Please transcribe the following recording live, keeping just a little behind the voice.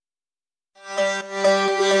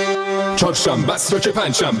چهارشنبه است یا که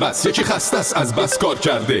پنجشنبه است، یکی خسته است از بس کار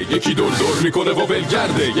کرده، یکی دور میکنه و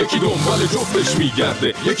ولگرده، یکی دنبال جفتش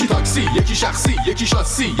میگرده، یکی تاکسی، یکی شخصی، یکی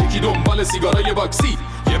شاسی، یکی دنبال سیگارای باکسی.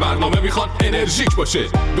 یه برنامه میخوان انرژیک باشه،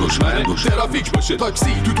 دشمن ترافیک باشه.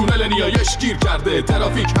 تاکسی تو تونل نیایش گیر کرده،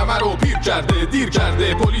 ترافیک همه رو پیر کرده، دیر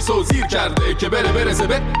کرده، پلیسو زیر کرده که برسه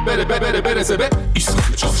به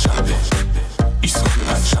ایستگاه چهارشنبه، ایستگاه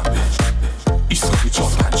پنجشنبه، ایستگاه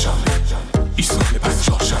چهارشنبه، ایستگاه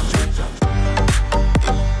پنجشنبه.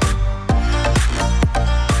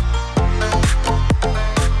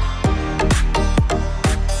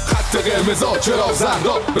 قرمزا چرا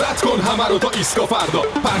زردا، رد کن همه رو تا ایستگاه فردا،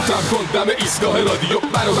 پرچم کن دم ایستگاه رادیو،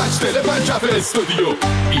 برو بچ تلفن کف استودیو.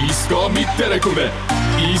 ایستگاه میترکونه،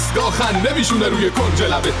 ایستگاه خنده میشونه روی کنج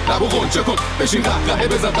لبه، لبو غنچه کن، بشین قهقهه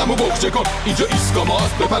بزن غمو بخچه کن. اینجا ایستگاه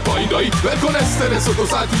ماست، بپر پایین دایی، ول کن استرس و 2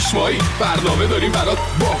 ساعت پیشمایی. برنامه داریم برات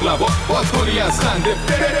باقلوا، باز کنی از خنده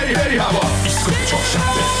بری هوا. ایستگاه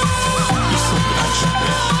چهارشنبه، ایستگاه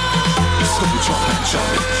پنجشنبه، ایستگاه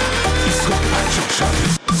چهارشنبه، ایستگاه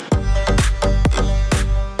پنجشنبه.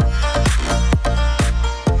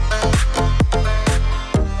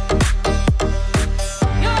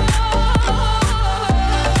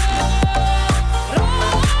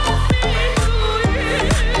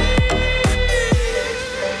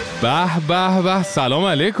 به سلام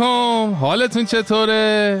علیکم، حالتون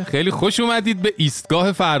چطوره؟ خیلی خوش اومدید به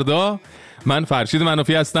ایستگاه فردا. من فرشید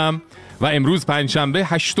منافی هستم و امروز پنجشنبه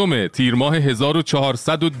 8 تیر ماه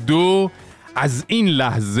 1402 از این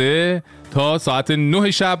لحظه تا ساعت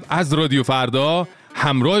 9 شب از رادیو فردا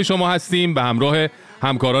همراه شما هستیم، به همراه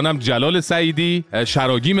همکارانم جلال سعیدی،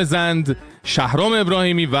 شراگیم زند، شهرام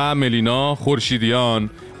ابراهیمی و ملینا خورشیدیان.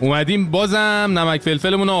 اومدیم بازم نمک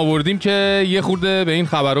فلفلمون رو آوردیم که یه خورده به این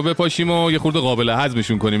خبرها بپاشیم و یه خورده قابل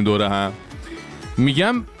هضمشون کنیم دوره هم.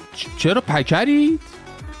 میگم چرا پکرید؟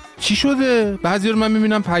 چی شده؟ بعضی رو من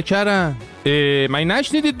میبینم پکرن. من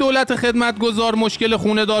نشنیدید دولت خدمتگزار مشکل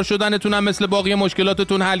خونه دار شدنتون هم مثل باقی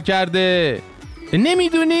مشکلاتتون حل کرده؟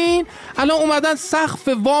 نمیدونین؟ الان اومدن سقف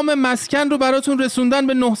وام مسکن رو براتون رسوندن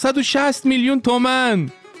به 960 میلیون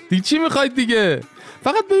تومان. دیگه چی میخواید دیگه؟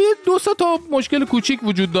 فقط به 2 تا مشکل کوچیک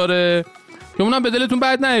وجود داره که اونم به دلتون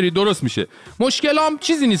بعد نیارید، درست میشه. مشکلام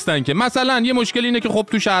چیزی نیستن که، مثلا یه مشکل اینه که خب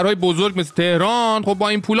تو شهرهای بزرگ مثل تهران خب با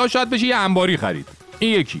این پولا شاید بشه یه انباری خرید.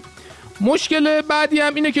 این یکی. مشکل بعدی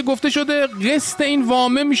هم اینه که گفته شده قسط این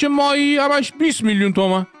وامه میشه ماهی همش 20 میلیون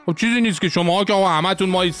تومان. خب چیزی نیست که شماها که همتون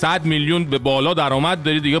ماهی 100 میلیون به بالا درآمد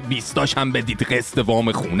دارید دیگه 20 تاش هم بدید قسط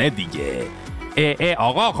وام خونه دیگه.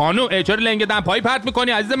 آقا خانم چرا لنگ دمپایی پرت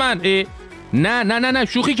میکنی عزیز من؟ نه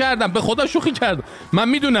شوخی کردم، به خدا شوخی کردم. من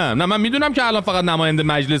میدونم که الان فقط نماینده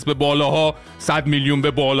مجلس به بالاها 100 میلیون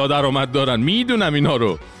به بالا درآمد دارن، میدونم اینا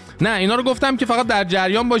رو. نه اینا رو گفتم که فقط در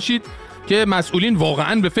جریان باشید که مسئولین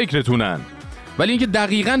واقعا به فکرتونن، ولی اینکه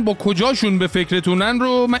دقیقاً با کجاشون به فکرتونن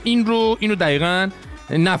رو من اینو دقیقاً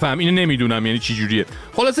نفهم، اینو نمیدونم یعنی چی جوریه.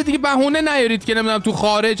 خلاصه دیگه بهونه نیارید که نمیدونم تو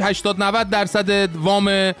خارج 80-90%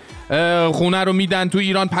 وام خونه رو میدن، تو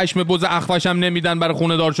ایران پشم بز اخفش هم نمیدن برای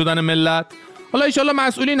خونه دار شدن ملت. حالا ان شاءالله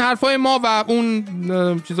مسئولین حرفای ما و اون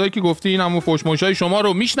چیزایی که گفتین، همون فوشموشای شما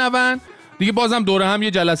رو میشنون دیگه. بازم دوره هم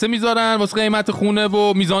یه جلسه میذارن واسه قیمت خونه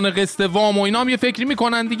و میزان قسط وام و اینا هم یه فکری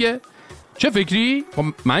میکنن دیگه. چه فکری؟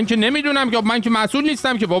 من که نمیدونم، که من که مسئول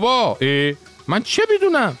نیستم که بابا. من چه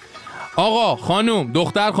میدونم؟ آقا خانوم،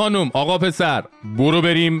 دختر خانوم، آقا پسر، برو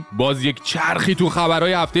بریم باز یک چرخی تو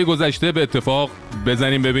خبرهای هفته گذشته به اتفاق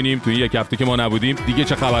بزنیم ببینیم تو این یک هفته که ما نبودیم دیگه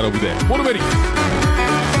چه خبرها بوده. برو بریم.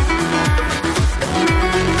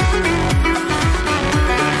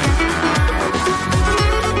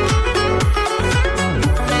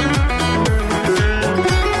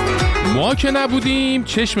 ما که نبودیم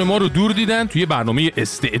چشم ما رو دور دیدن توی برنامه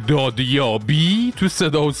استعدادیابی تو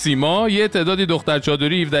صدا و سیما یه تعدادی دختر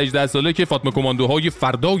چادری 17-18 ساله که فاطمه کماندوهای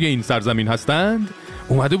فردای این سرزمین هستند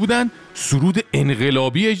اومده بودن سرود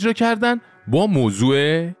انقلابی اجرا کردن با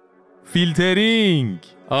موضوع فیلترینگ.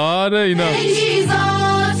 آره اینا چیزا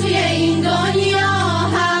توی این دنیا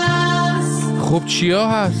هست، خب چیا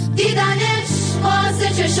هست؟ دیدنش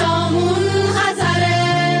واسه چشامون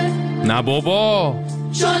خطره. نه بابا،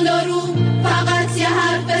 چون دارو فقط یه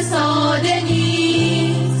حرف ساده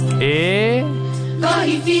نیست،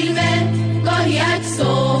 گاهی فیلمه گاهی عکس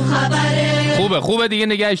و خبره. خوبه دیگه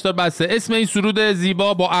نگهش دار بسته. اسم این سرود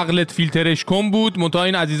زیبا با عقلت فیلترش کن بود، منتها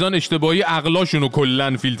این عزیزان اشتباهی عقلاشونو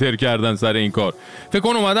کلن فیلتر کردن سر این کار. فکر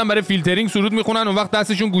کن اومدن برای فیلترینگ سرود میخونن اون وقت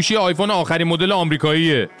دستشون گوشی آیفون آخرین مدل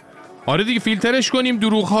آمریکاییه. آره دیگه فیلترش کنیم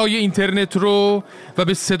دروغ‌های اینترنت رو و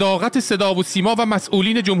به صداقت صدا و سیما و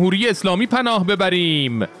مسئولین جمهوری اسلامی پناه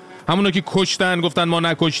ببریم. همونا که کشتن گفتن ما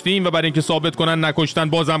نکشتیم و برای اینکه ثابت کنن نکشتن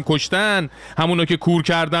بازم کشتن. همونا که کور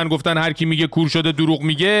کردن گفتن هر کی میگه کور شده دروغ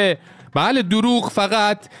میگه. بله دروغ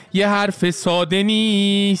فقط یه حرف ساده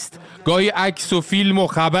نیست، گاهی عکس و فیلم و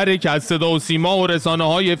خبره که از صدا و سیما و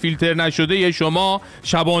رسانه‌های فیلتر نشده شما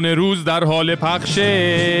شبانه روز در حال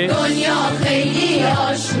پخشه. دنیا خیلی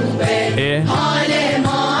آشوبه، حال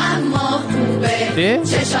ما اما خوبه،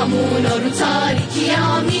 چشمون رو تاریکی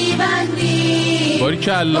ها میبندیم،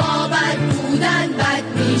 باریکالله. با بد بودن بد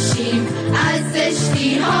میشیم، از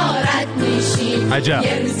زشتی ها رد میشیم، عجب.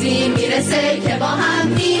 یه روزی میرسه که با هم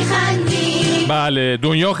میخندیم. بله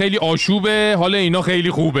دنیا خیلی آشوبه، حال اینا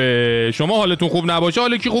خیلی خوبه. شما حالتون خوب نباشه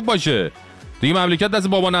حال کی خوب باشه؟ دیگه مملکت دست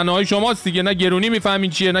بابا ننه‌های شماست دیگه. نه گرونی میفهمین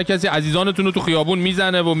چیه، نه کسی عزیزانتون رو تو خیابون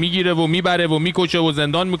میزنه و میگیره و میبره و میکشه و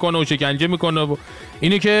زندان میکنه و شکنجه میکنه و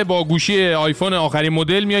اینه که با گوشی آیفون آخرین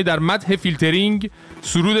مدل میای در مدح فیلترینگ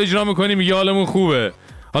سرود اجرا میکنی میگه حالمون خوبه.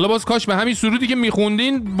 حالا باز کاش به همین سرودی که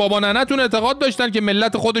میخوندین بابا ننه‌تون اعتقاد داشتن که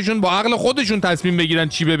ملت خودشون با عقل خودشون تصمیم بگیرن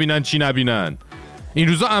چی ببینن چی نبینن. این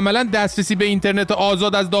روزا عملا دسترسی به اینترنت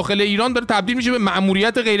آزاد از داخل ایران داره تبدیل میشه به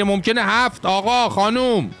مأموریت غیر ممکن 7 آقا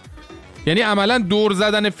خانوم. یعنی عملا دور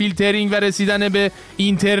زدن فیلترینگ و رسیدن به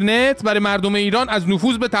اینترنت برای مردم ایران از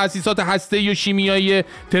نفوذ به تأسیسات هسته‌ای و شیمیایی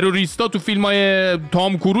تروریستا تو فیلم‌های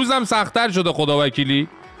تام کروز هم سخت‌تر شده خداوکیلی.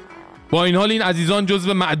 با این حال این عزیزان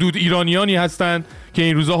جزو معدود ایرانیانی هستن که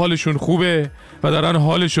این روزا حالشون خوبه و دارن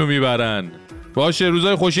حالشو میبرن. باشه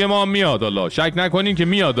روزای خوشی ما هم میاد، الله شک نکنین که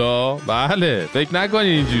میاد. بله فکر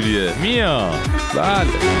نکنین اینجوریه، میاد. بله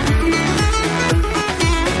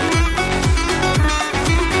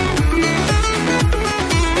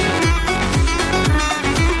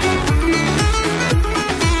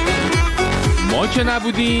ما که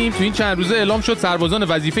نبودیم تو این چند روزه اعلام شد سربازان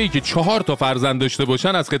وظیفه‌ای که 4 تا فرزند داشته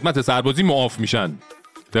باشن از خدمت سربازی معاف میشن.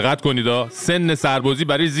 دقت کنید سن سربازی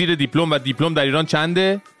برای زیر دیپلم و دیپلم در ایران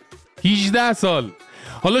چنده؟ 18 سال.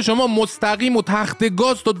 حالا شما مستقیم و تخت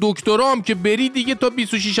گاز تا دکترام که بری دیگه تا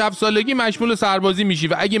 26 سالگی مشمول سربازی میشی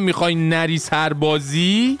و اگه میخوای نری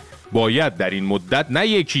سربازی باید در این مدت نه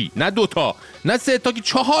یکی نه 2 تا نه 3 تا که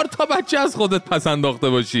 4 تا بچه از خودت پس انداخته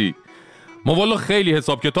باشی. ما والا خیلی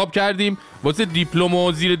حساب کتاب کردیم واسه دیپلم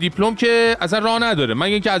و زیر دیپلم که اصلا راه نداره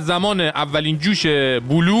مگه اینکه از زمان اولین جوش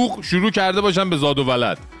بلوغ شروع کرده باشن به زاد و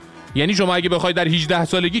ولد. یعنی شما اگه بخوای در 18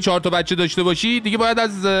 سالگی 4 تا بچه داشته باشی دیگه باید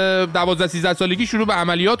از 12-13 سالگی شروع به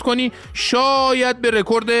عملیات کنی، شاید به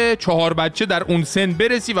رکورد 4 بچه در اون سن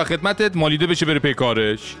برسی و خدمتت مالیده بشه بره پی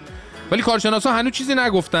کارش. ولی کارشناسا هنوز چیزی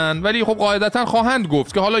نگفتن، ولی خب قاعدتا خواهند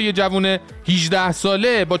گفت که حالا یه جوون 18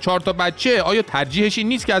 ساله با 4 تا بچه آیا ترجیحش این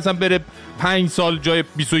نیست که اصلا بره 5 سال جای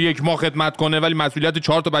 21 ماه خدمت کنه ولی مسئولیت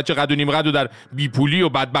 4 تا بچه قد و نیم قد و در بیپولی و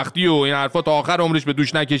بدبختی و این حرفا تا آخر عمرش به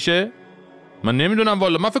دوش نکشه؟ من نمیدونم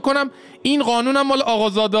والا. من فکر کنم این قانونم مال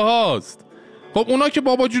آقازاده هاست. خب اونا که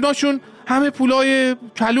بابا جوناشون همه پولای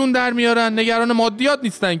کلون در میارن، نگران مادیات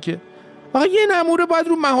نیستن که. فقط یه نموره باید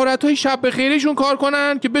رو مهارت‌های شب بخیرشون کار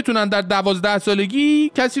کنن که بتونن در 12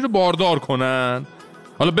 سالگی کسی رو باردار کنن.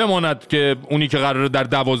 حالا بماند که اونی که قراره در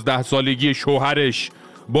 12 سالگی شوهرش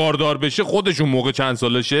باردار بشه خودشون موقع چند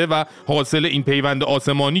سالشه و حاصل این پیوند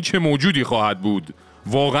آسمانی چه موجودی خواهد بود.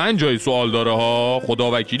 واقعا جای سوال داره ها،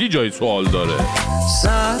 خدا وکیلی جای سوال داره.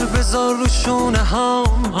 سر بذار رو شونه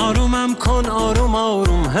هام، آرومم کن آروم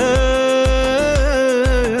آروم، هی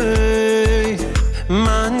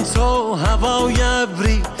من تو هوای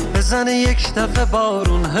ابری بزنه یک دفعه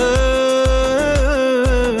بارون، هی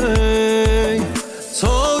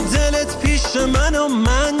تو دلت پیش من و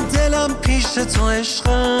من دلم پیش تو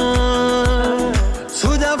عشقم،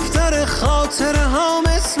 تو دفتر خاطره هام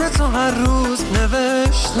اسم تو هر روز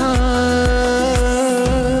نوشتم.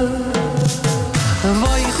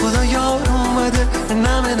 وای خدا یار اومده،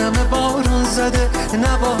 نمه نمه بارون زده،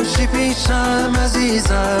 نباشی پیشم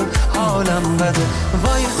عزیزم حالم بده.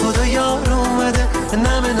 وای خدا یار اومده،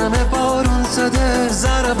 نمه نمه بارون زده،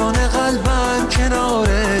 ضربان قلبم کنار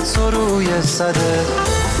تو روی صده.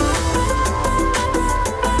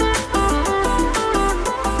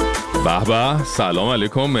 به به، سلام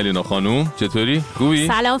علیکم ملینا خانوم، چطوری؟ خوبی؟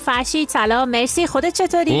 سلام فرشید، سلام مرسی، خودت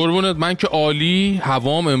چطوری؟ قربونت، من که عالی.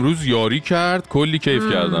 هوام امروز یاری کرد، کلی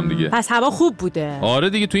کیف کردم دیگه. پس هوا خوب بوده. آره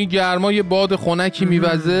دیگه، تو این گرما یه باد خنکی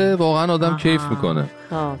میوزه، واقعا آدم کیف میکنه.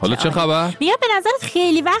 حالا چه خبر؟ میگم به نظرت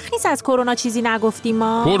خیلی وقت نیست از کرونا چیزی نگفتیم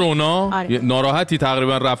ما. کرونا؟ آره. ناراحتی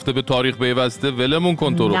تقریبا رفته به تاریخ پیوسته، ولمون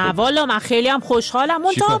کن تو رو. نه والا من خیلی هم خوشحالم.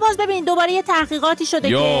 منتها باز ببین دوباره یه تحقیقاتی شده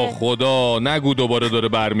یا که خدا نگو دوباره داره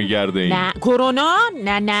برمیگرده این. نه کرونا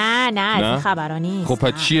نه از این خبرا نیست. خب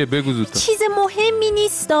پس چیه بگو زودتر. چیز مهمی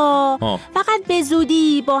نیستا، فقط به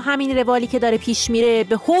زودی با همین روالی که داره پیش میره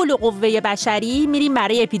به حول و قوه بشری میریم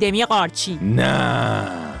برای اپیدمی قارچی. نه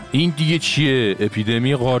این دیگه چیه؟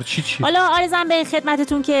 اپیدمی قارچی چیه؟ حالا عرضم به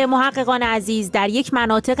خدمتتون که محققان عزیز در یک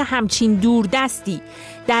مناطق همچین دوردستی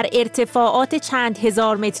در ارتفاعات چند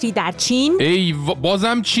هزار متری در چین،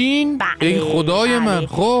 بازم چین؟ ای خدای من.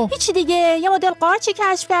 خب هیچی دیگه، یه مدل قارچی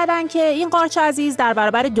کشف کردن که این قارچ عزیز در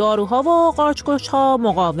برابر داروها و قارچ‌کش‌ها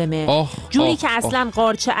مقاومه. جوری که اصلا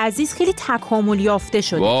قارچ عزیز خیلی تکامل یافته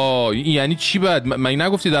شده. وای این یعنی چی؟ بعد من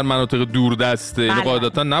نگفتی در مناطق دوردسته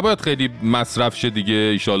قاعدتا نباید خیلی مصرف شه دیگه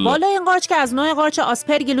ان شاءالله. والا این قارچ که از نوع قارچ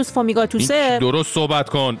آسپرگیلوس فومیگاتوسه. درست صحبت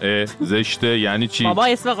کن. زشته یعنی چی؟ بابا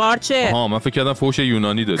اسم قارچه. من فکر کردم فوش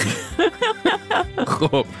یونانی دادی.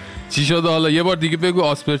 خب چی شده حالا؟ یه بار دیگه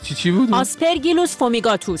بگو. چی بود؟ آسپرگیلوس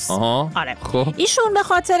فومیگاتوس. آره. خب ایشون به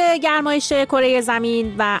خاطر گرمایش کره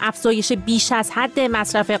زمین و افزایش بیش از حد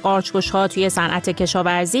مصرف قارچ‌کش‌ها توی صنعت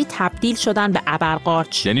کشاورزی تبدیل شدن به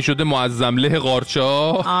ابرقارچ. یعنی شده معظمله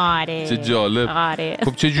قارچ‌ها. آره. چه جالب. آره.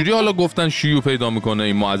 خب چه جوری حالا گفتن شیوع پیدا میکنه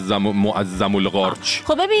این معظم القارچ؟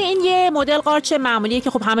 خب ببین این یه مدل قارچ معمولیه که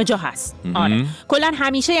خب همه جا هست. آره. کلا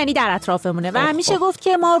همیشه یعنی در اطرافمونه و همیشه گفت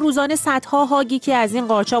که ما روزانه صدها هاگی که از این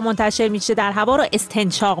قارچ‌ها منتشر میشه در هوا رو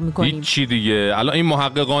استنشاق میکنیم. چی دیگه؟ الان این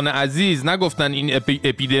محققان عزیز نگفتن این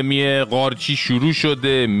اپیدمی قارچی شروع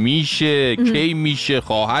شده، میشه، کی میشه،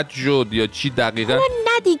 خواهد شد یا چی دقیقاً؟ نه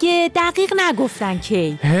دیگه دقیق نگفتن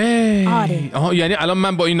کی. آره. یعنی الان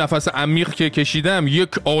من با این نفس عمیق که کشیدم یک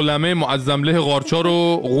عالمه معظمله قارچا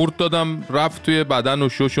رو قورت دادم رفت توی بدن و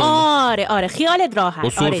شوشون. آره خیالت راحت. با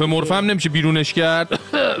سرفه مرفه هم نمیشه بیرونش کرد.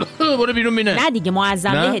 برو بیرون بینه. نه دیگه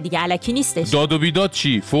معظمله دیگه الکی نیستش. داد و بیداد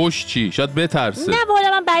چی؟ فوش چی؟ شاید بترسه. نه والا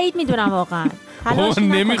من بعید میدونم واقعا.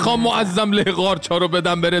 نمیخوام معظمله قارچا رو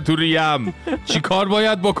بدم بره تو ریم. چی کار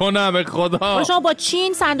باید بکنم خدا؟ شما با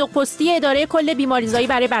چین صندوق پستی اداره کل بیماریزایی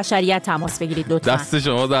برای بشریت تماس بگیرید لطفا. دست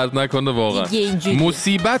شما درد نکنه واقعا.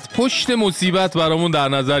 مصیبت پشت مصیبت برامون در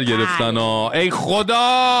نظر گرفتن ها. ای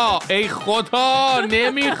خدا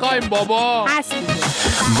نمیخوایم بابا.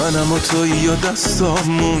 منم و تویی و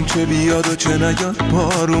دستامون چه بیاد و چه نیاد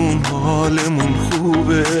بارون حالمون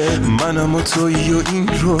خوبه. منم و تویی و این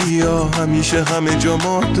رویا همیشه همه جا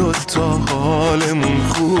ما دوتا حالمون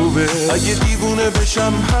خوبه. اگه دیوونه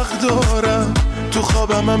بشم حق دارم تو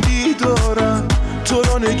خوابم هم بیدارم تو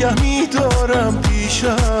رو نگه میدارم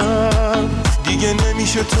پیشم دیگه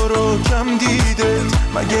نمیشه تو رو کم دیده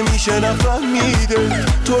مگه میشه نفهمیده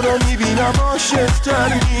تو رو میبینم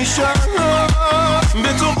عاشق‌تر میشم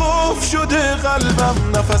به تو قفل شده قلبم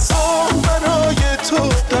نفسام برای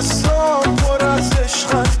تو دستام پر از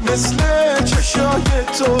عشقم مثل چشای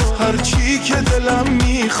تو هرچی که دلم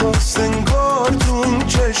میخواست انگار تو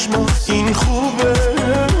چشمات این خوبه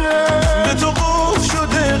به تو قفل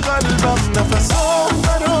شده قلبم نفسام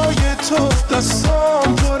برای تو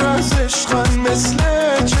دستام پر از عشقم مثل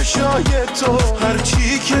چشای تو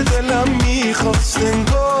هرچی که دلم میخواست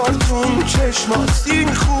انگار تو چشمات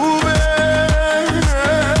این خوبه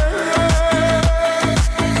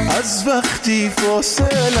از وقتی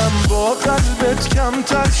فاصلم با قلبت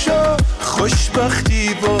کمتر شد خوشبختی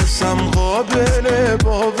واسم قابل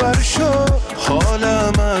باور شد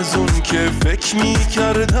حالم از اون که فکر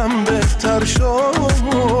میکردم بهتر شد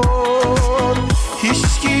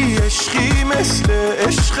هیچکی عشقی مثل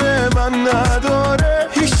عشق من نداره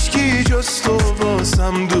هیچکی جز تو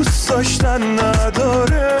واسم دوست داشتن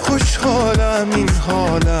نداره خوشحالم این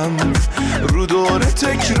حالم رو دور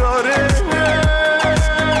تکراره.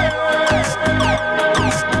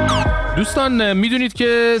 دوستان میدونید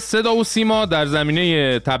که صدا و سیما در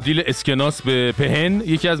زمینه تبدیل اسکناس به پهن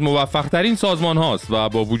یکی از موفق ترین سازمان هاست و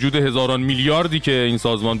با وجود هزاران میلیاردی که این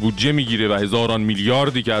سازمان بودجه میگیره و هزاران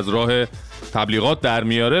میلیاردی که از راه تبلیغات در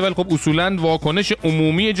میاره ولی خب اصولاً واکنش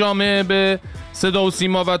عمومی جامعه به صدا و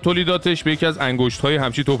سیما و تولیداتش به یکی از انگشت‌های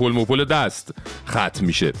همچی توپل مپل دست ختم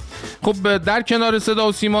میشه. خب در کنار صدا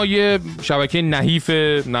و سیما یه شبکه نحیف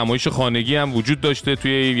نمایش خانگی هم وجود داشته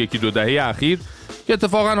توی یکی دو دهه اخیر که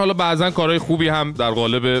اتفاقا حالا بعضن کارهای خوبی هم در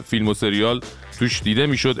قالب فیلم و سریال توش دیده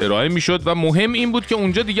میشد ارائه میشد و مهم این بود که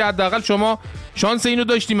اونجا دیگه حداقل شما شانس اینو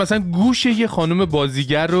داشتیم مثلا گوش یه خانم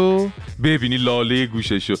بازیگر رو ببینی لاله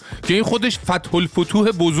گوششو که این خودش فتح الفتوح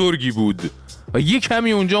بزرگی بود و یک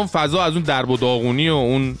کمی اونجا اون فضا از اون درب و داغونی و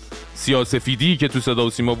اون سیاسفیدی که تو صدا و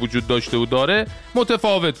سیما وجود داشته و داره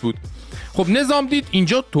متفاوت بود. خب نظام دید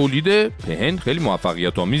اینجا تولید پهن خیلی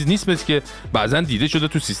موفقیت آمیز نیست، مثل که بعضن دیده شده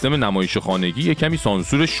تو سیستم نمایش خانگی یه کمی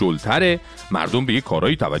سانسور شلتره، مردم به یه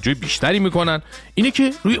کارایی توجه بیشتری میکنن. اینه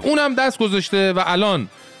که روی اونم دست گذاشته و الان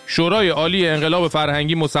شورای عالی انقلاب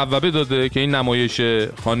فرهنگی مصوبه داده که این نمایش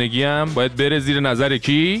خانگی هم باید بره زیر نظر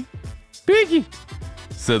کی؟ بگی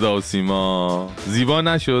صدا و سیما. زیبا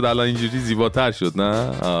نشد؟ الان اینجوری زیباتر شد نه؟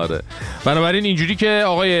 آره. بنابراین اینجوری که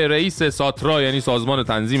آقای رئیس ساترا یعنی سازمان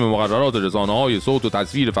تنظیم مقررات رسانه‌های صوت و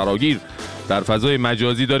تصویر فراگیر در فضای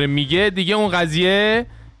مجازی داره میگه دیگه اون قضیه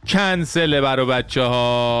کنسله برای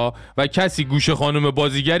بچه‌ها و کسی گوش خانم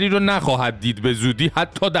بازیگری رو نخواهد دید به زودی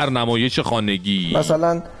حتی در نمایش خانگی.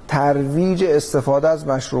 مثلا ترویج استفاده از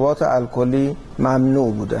مشروبات الکلی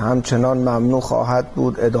ممنوع بوده، همچنان ممنوع خواهد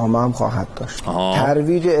بود، ادامه هم خواهد داشت.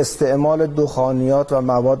 ترویج استعمال دخانیات و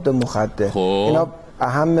مواد مخدر، اینا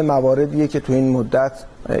اهم مواردیه که تو این مدت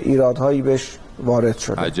ایرادهایی بهش وارد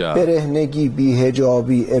شده. عجب. برهنگی،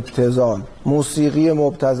 بی‌حجابی، ابتذال، موسیقی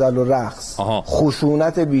مبتذل و رقص،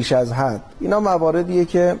 خشونت بیش از حد، اینا مواردیه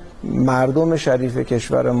که مردم شریف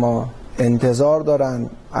کشور ما انتظار دارن،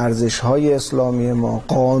 ارزش‌های اسلامی ما،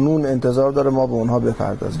 قانون انتظار داره ما به اونها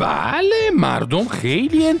بپردازیم. بله مردم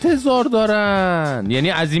خیلی انتظار دارن. یعنی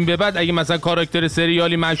از این به بعد اگه مثلا کاراکتر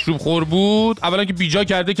سریالی مشروب خور بود، اولا که بیجا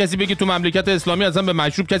کرده کسی بگه تو مملکت اسلامی اصلا به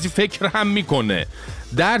مشروب کسی فکر هم میکنه.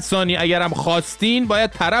 در ثانی اگرم خواستین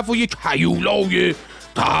باید طرفو یک هیولای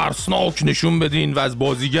ترسناک نشون بدین و از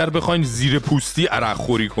بازیگر بخواین زیر پوستی عرق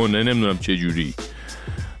خوری کنه، نمیدونم چه جوری.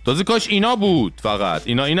 تازه کاش اینا بود، فقط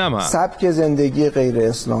اینم هست. سبک زندگی غیر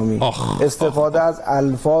اسلامی، استفاده از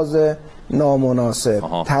الفاظ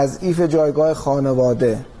نامناسب، تضعیف جایگاه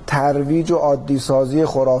خانواده، ترویج و عادی سازی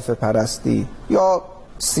خرافه پرستی یا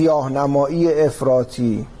سیاه نمایی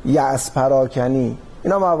افراطی، یأس پراکنی،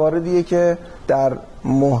 اینا مواردیه که در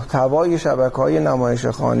محتوای شبکه‌های نمایش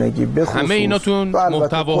خانگی بخصوص همه ایناتون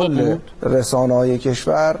محتواها بود رسانه‌های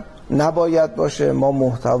کشور نباید باشه. ما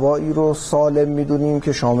محتوایی رو سالم میدونیم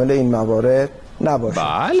که شامل این موارد نباشه.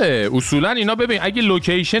 بله اصولا اینا ببین اگه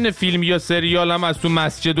لوکیشن فیلم یا سریال هم از تو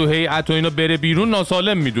مسجد و هیئت و اینا بره بیرون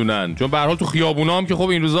ناسالم میدونن، چون به هر حال تو خیابونا هم که خب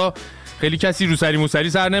این روزا خیلی کسی روسری موسری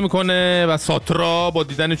سر نمیکنه و ساترا با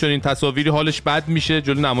دیدن چون این تصاویری حالش بد میشه،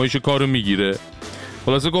 جلوی نمایش کارو میگیره.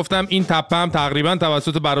 خلاصه گفتم این تپه هم تقریبا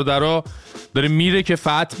توسط برادرها داره میره که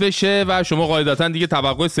فتح بشه و شما قاعدتا دیگه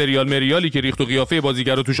توقع سریال مریالی که ریخت و قیافه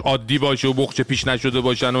بازیگرا توش عادی باشه و بخچه پیش نشده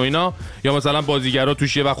باشن و اینا، یا مثلا بازیگرا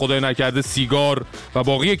توش یه وقت خدای نکرده سیگار و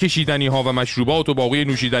باقی کشیدنی ها و مشروبات و باقی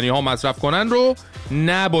نوشیدنی ها مصرف کنن رو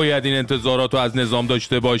نباید این انتظاراتو از نظام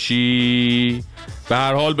داشته باشی. به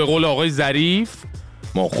هر حال به قول آقای ظریف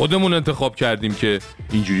ما خودمون انتخاب کردیم که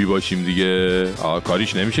اینجوری باشیم دیگه،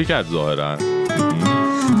 کاریش نمیشه کرد ظاهرا.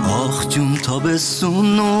 آخ جون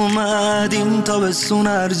تابستون اومد، این تابستون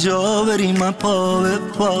هر جا بریم من پا به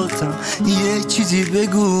پاتم، یه چیزی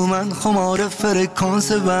بگو من خمار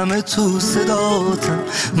فرکانس بمه تو صداتم،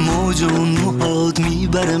 موج اون موهات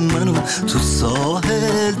میبره منو تو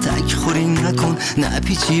ساحل، تک خوری نکن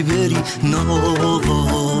نپیچی بری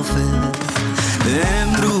ناغافل،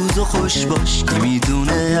 امروز خوش باش که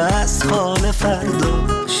میدونه از حال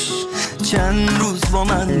فرداش، چند روز با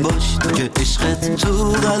من باش که عشقت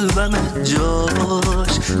تو قلبم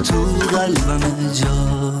جاش، تو قلبم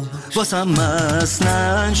جاش. واسم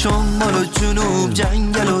مثلا شمال و جنوب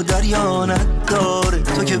جنگل و دریا نداره،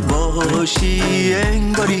 تو که باشی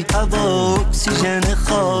انگاری هوا اکسیژن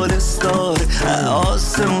خالص داره،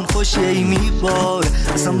 آسمون خوشی میباره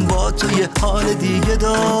اصلا با تو یه حال دیگه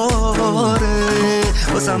داره.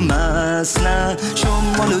 واسم مثلا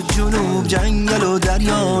شمال و جنوب جنگل و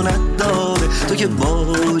دریا نداره، تو که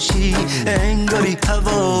باشی انگاری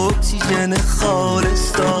هوا اکسیژن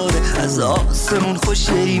خالص داره، از آسمون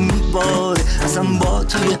خوشی میباره اصلا با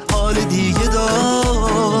تو یه حال دیگه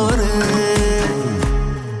داره.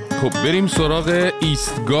 خب بریم سراغ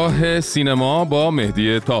ایستگاه سینما با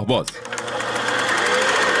مهدی تاهباز.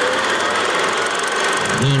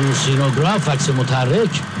 این سینوگراف عکس متحرک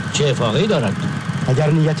چه افاقه‌ای دارد؟ اگر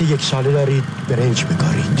نیت 1 ساله دارید برنج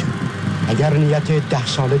بکارید، اگر نیت 10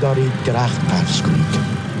 ساله دارید درخت پرس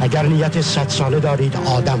کنید، اگر نیت 100 ساله دارید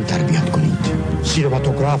آدم تربیت کنید.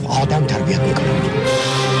 سینماتوگراف آدم تربیت میکنید.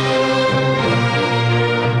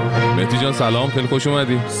 مهدی جان سلام، خیلی خوش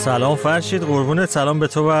اومدی. سلام فرشید، قربونت. سلام به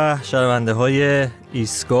تو و شنونده های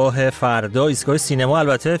ایستگاه فردا، ایستگاه سینما.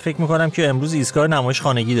 البته فکر میکنم که امروز ایستگاه نمایش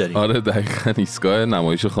خانگی داریم. آره دقیقاً، ایستگاه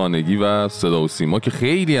نمایش خانگی و صدا و سیما که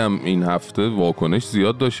خیلی هم این هفته واکنش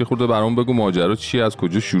زیاد داشته. خورده برام بگو ماجرا چی، از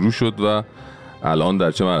کجا شروع شد و الان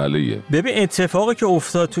در چه مرحله‌ایه؟ ببین اتفاقی که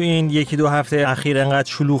افتاد تو این یکی دو هفته اخیر انقدر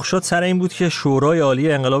شلوغ شد سر این بود که شورای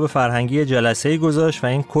عالی انقلاب فرهنگی جلسه‌ای گذاشت و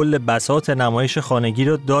این کل بساط نمایش خانگی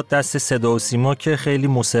رو داد دست صدا و سیما که خیلی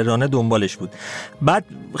مصرانه دنبالش بود. بعد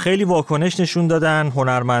خیلی واکنش نشون دادن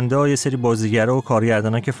هنرمندا، یه سری بازیگرا و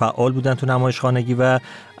کارگردانا که فعال بودن تو نمایش خانگی و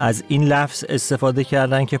از این لفظ استفاده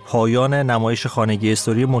کردن که پایان نمایش خانگی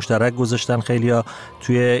استوری مشترک گذاشتن خیلیا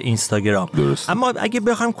توی اینستاگرام. درست. اما اگه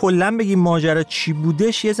بخوایم کلا بگیم ماجرا چی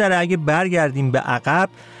بودش، یه ذره اگه برگردیم به عقب،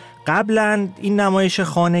 قبلا این نمایش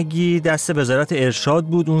خانگی دست وزارت ارشاد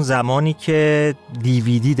بود، اون زمانی که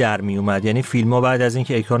دیویدی در می اومد، یعنی فیلم‌ها بعد از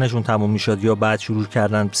اینکه اکرانشون تموم میشد یا بعد شروع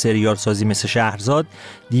کردن سریال سازی مثل شهرزاد،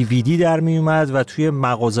 دیویدی در می اومد و توی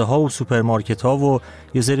مغازه ها و سوپرمارکت ها و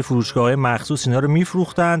یه سری فروشگاه‌های مخصوص اینا رو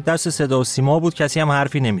میفروختن. دست صدا و سیما بود، کسی هم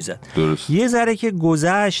حرفی نمیزد. درست. یه ذره که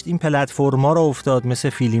گذشت این پلتفرم‌ها رو افتاد مثل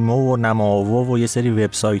فیلمو و نماوا و یه سری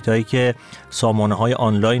وبسایتایی که سامانه‌های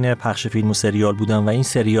آنلاین پخش فیلم و سریال بودن و این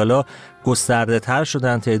سریال‌ها گسترده‌تر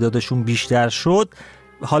شدن، تعدادشون بیشتر شد.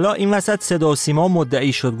 حالا این وسط صدا و سیما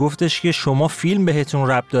مدعی شد، گفتش که شما فیلم بهتون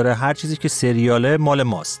ربط داره، هر چیزی که سریاله مال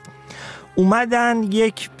ماست. اومدن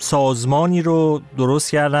یک سازمانی رو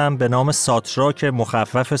درست کردن به نام ساترا که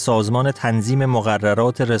مخفف سازمان تنظیم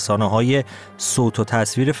مقررات رسانه‌های صوت و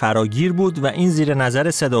تصویر فراگیر بود و این زیر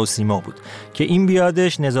نظر صدا و سیما بود که این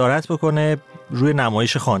بیادش نظارت بکنه روی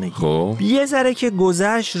نمایش خانگی. یه ذره که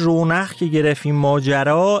گذشت رونق که گرفتیم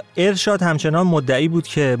ماجرا، ارشاد همچنان مدعی بود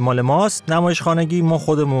که مال ماست نمایش خانگی، ما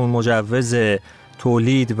خودمون مجوز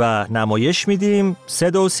تولید و نمایش میدیم.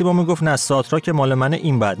 صدا و سیما میگفت نه ساترا که مال منه،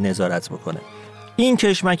 این بعد نظارت بکنه. این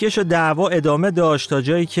کشمکش و دعوا ادامه داشت تا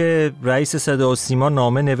جایی که رئیس صدا و سیما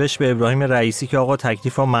نامه نوشت به ابراهیم رئیسی که آقا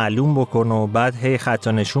تکلیفا معلوم بکن و بعد هی خط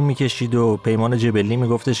نشون میکشید و پیمان جبلی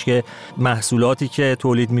میگفتش که محصولاتی که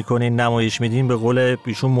تولید میکنین نمایش میدین به قول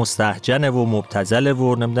ایشون مستهجنه و مبتذله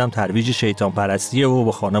و نمیدونم ترویج شیطان پرستیه و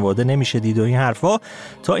با خانواده نمیشه دید و این حرفا،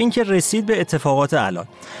 تا اینکه رسید به اتفاقات الان.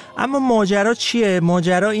 اما ماجرا چیه؟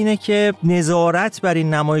 ماجرا اینه که نظارت بر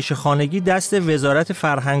این نمایش خانگی دست وزارت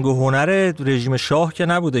فرهنگ و هنر رژیم شاه که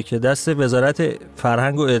نبوده، که دست وزارت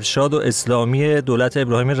فرهنگ و ارشاد و اسلامی دولت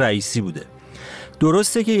ابراهیم رئیسی بوده.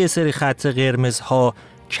 درسته که یه سری خط قرمزها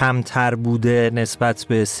کمتر بوده نسبت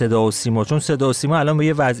به صدا و سیما، چون صدا و سیما الان به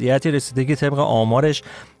یه وضعیتی رسیده که طبق آمارش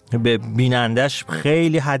به بینندش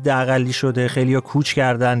خیلی حد اقلی شده، خیلی ها کوچ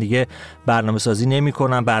کردن دیگه، برنامه سازی نمی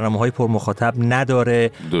کنن، برنامه های پر مخاطب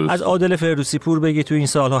نداره. درست. از عادل فردوسی پور بگی تو این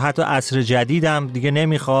سالها حتی عصر جدیدم دیگه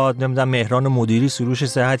نمیخواد، نمیدونم مهران مدیری، سروش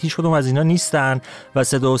صحت، هیچ کدوم از اینا نیستن و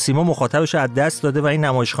صدا و سیما مخاطبش از دست داده و این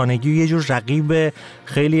نمایشخانگی یه جور رقیب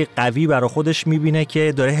خیلی قوی برای خودش میبینه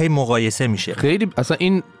که داره هی مقایسه میشه. خیلی اصلا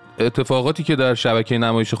این اتفاقاتی که در شبکه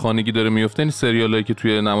نمایش خانگی داره میفته، این سریالایی که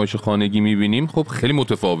توی نمایش خانگی میبینیم خب خیلی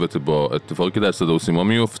متفاوته با اتفاقی که در صدا و سیما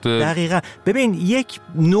میفته. دقیقاً. ببین یک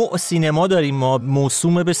نوع سینما داریم ما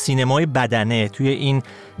موسوم به سینمای بدنه، توی این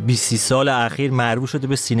 20 سال اخیر معروف شده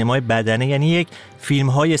به سینمای بدنه، یعنی یک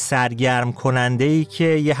فیلم‌های سرگرم کننده‌ای که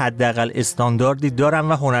یه حداقل استانداردی دارن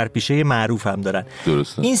و هنرپیشه معروف هم دارن.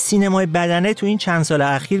 درسته. این سینمای بدنه تو این چند سال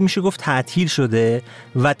اخیر میشه گفت تعطیل شده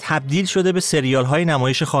و تبدیل شده به سریال‌های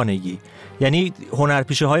نمایش خانگی. یعنی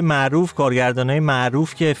هنرپیشه‌های معروف، کارگردانای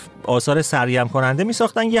معروف که آثار سرگرم کننده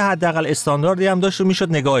می‌ساختن، یه حداقل استانداردی هم داشت و میشد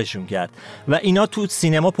نگاهشون کرد و اینا تو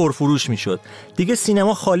سینما پرفروش میشد. دیگه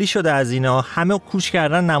سینما خالی شده از اینا، همه کوچ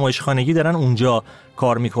کردن نمایش خانگی، دارن اونجا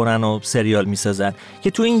کار میکنن و سریال میسازن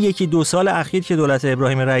که تو این یکی دو سال اخیر که دولت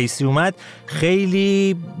ابراهیم رئیسی اومد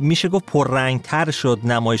خیلی میشه گفت پررنگتر شد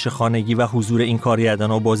نمایش خانگی و حضور این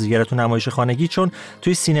کارگردانا و بازیگرا تو نمایش خانگی، چون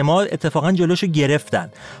توی سینما اتفاقا جلوشو گرفتن.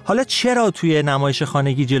 حالا چرا توی نمایش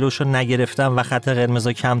خانگی جلوشو نگرفتن و خط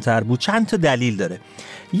قرمزا کمتر بود؟ چند تا دلیل داره.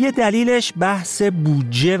 یه دلیلش بحث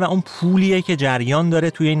بودجه و اون پولیه که جریان داره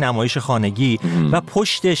توی این نمایش خانگی و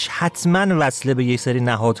پشتش حتما وصله به یه سری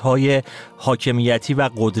نهادهای حاکمیتی و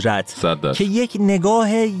قدرت که یک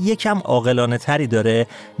نگاه یکم عاقلانه تری داره.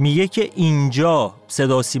 میگه که اینجا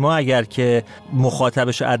صدا و سیما اگر که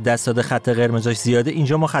مخاطبش از دست داده خط قرمزاش زیاده،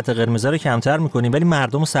 اینجا ما خط قرمزا رو کمتر میکنیم ولی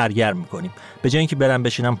مردم رو سرگرم میکنیم. به جای اینکه برن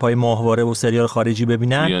بشینن پای ماهواره و سریال خارجی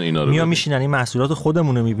ببینن، میان میشینن این محصولات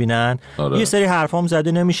خودمون رو میبینن. یه سری حرفام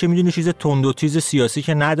زده نمیشه، میدونی چیز تند و تیز سیاسی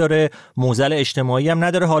که نداره، موزل اجتماعی هم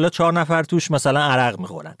نداره، حالا 4 نفر توش مثلا عرق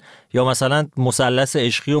میخورن یا مثلا مثلث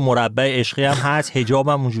عشقی و مربع عشقی هم هست، حجاب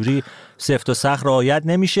هم اونجوری سفت و سخت رعایت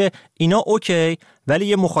نمیشه، اینا اوکی، ولی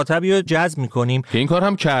یه مخاطبی رو جذب میکنیم. که این کار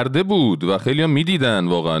هم کرده بود و خیلی هم میدیدن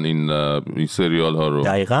واقعا این سریال ها رو.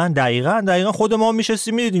 دقیقاً خود ما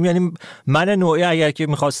میشستیم میدیدیم. یعنی من نوعی اگر که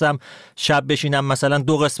میخواستم شب بشینم مثلا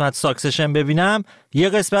 2 قسمت ساکسشن ببینم، یه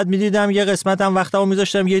قسمت میدیدم، یه قسمت هم وقتمو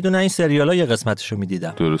میذاشتم یه دونه این سریالا یه قسمتشو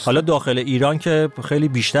میدیدم. حالا داخل ایران که خیلی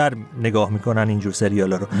بیشتر نگاه میکنن اینجور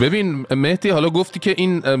سریالا رو. ببین مهدی، حالا گفتی که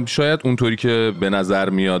این شاید اونطوری که به نظر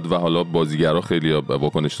میاد و حالا بازیگرا خیلی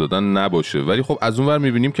واکنش دادن نباشه، ولی خب از اونور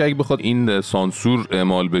میبینیم که اگه بخواد این سانسور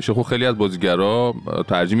اعمال بشه، خب خیلی از بازیگرا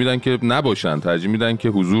ترجیح میدن که نباشن، ترجیح میدن که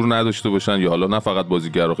حضور نداشته باشن، یا حالا نه فقط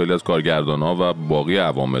بازیگرا، خیلی از کارگردان‌ها و باقی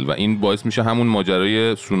عوامل. و این باعث میشه همون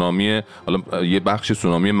ماجرای سونامی، حالا یه بخش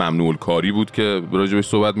سونامی ممنوع الکاری بود که راجعش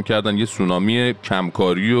صحبت میکردن، یه سونامی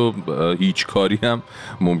کمکاری و هیچ کاری هم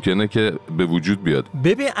ممکنه که به وجود بیاد.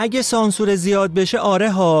 ببین اگه سانسور زیاد بشه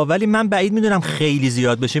آره ها، ولی من بعید میدونم خیلی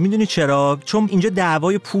زیاد بشه. میدونی چرا؟ چون اینجا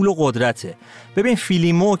دعوای پول و قدرته. ببین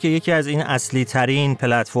فیلیمو که یکی از این اصلی ترین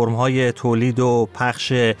پلتفرم های تولید و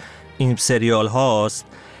پخش این سریال هاست،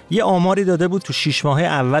 یه آماری داده بود تو 6 ماه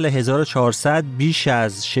اول 1400 بیش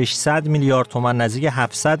از 600 میلیارد تومان، نزدیک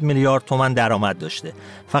 700 میلیارد تومان درآمد داشته.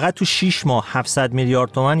 فقط تو 6 ماه 700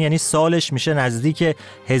 میلیارد تومان، یعنی سالش میشه نزدیک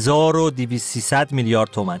 1200 میلیارد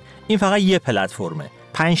تومان. این فقط یه پلتفرمه.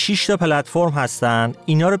 5-6 تا پلتفرم هستن،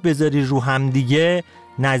 اینا رو بذاری رو هم دیگه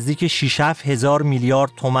نزدیک 6-7 هزار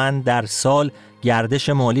میلیارد تومان در سال گردش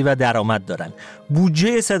مالی و درآمد دارن.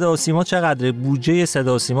 بودجه صدا و سیما چقدره؟ بودجه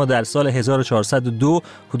صدا و سیما در سال 1402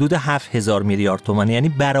 حدود 7000 میلیارد تومان، یعنی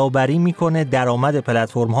برابری میکنه درآمد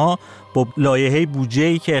پلتفرم ها با لایحه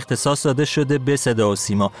بودجه‌ای که اختصاص داده شده به صدا و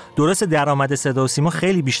سیما. درست درآمد صدا و سیما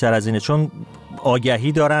خیلی بیشتر از اینه، چون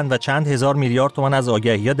آگهی دارن و چند هزار میلیارد تومان از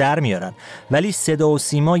آگهی‌ها در میارن، ولی صدا و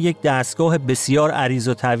سیما یک دستگاه بسیار عریض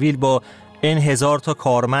و طویل با این هزار تا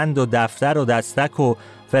کارمند و دفتر و دستک و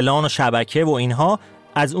فلان و شبکه و اینها،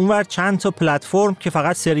 از اونور چند تا پلتفرم که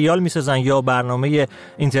فقط سریال میسازن یا برنامه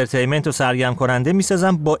اینترتینمنت و سرگرم کننده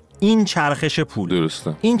میسازن با این چرخش پول.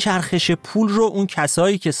 درسته. این چرخش پول رو اون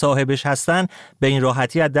کسایی که صاحبش هستن به این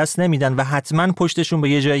راحتی از دست نمیدن و حتما پشتشون به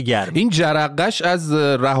یه جای گرم. این جرقش از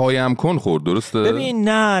رهایم کن خورد، درسته؟ ببین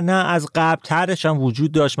نه از قبل ترش هم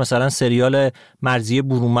وجود داشت. مثلا سریال مرضیه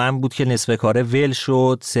برومند بود که نصف کاره ول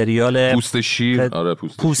شد، سریال پوست شیر،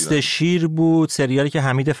 پوست شیر بود، سریالی که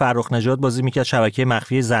حمید فرخ نژاد بازی میکرد، شبکه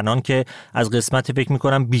مخفی زنان، که از قسمت فکر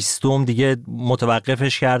میکنم 20م دیگه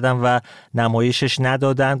متوقفش کردن و نمایشش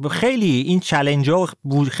ندادن. خیلی این چالنج‌ها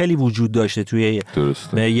خیلی وجود داشته توی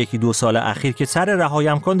 1-2 سال اخیر که سر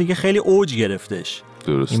رهایم کن دیگه خیلی اوج گرفتش.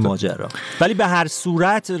 درسته. این ماجرا. ولی به هر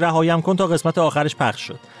صورت رهایم کن تا قسمت آخرش پخش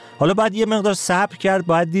شد. حالا باید یه مقدار صبر کرد،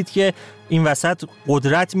 باید دید که این وسط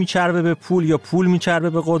قدرت میچربه به پول یا پول میچربه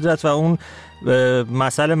به قدرت، و اون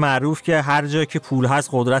مسئله معروف که هر جا که پول هست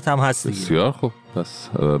قدرت هم هست دیگه. بسیار خوب. پس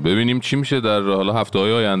ببینیم چی میشه در حالا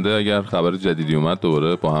هفته‌های آینده. اگر خبر جدیدی اومد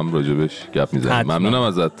دوباره با هم راجبش گپ میزنیم. ممنونم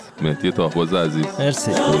ازت مهدی تاهباز عزیز.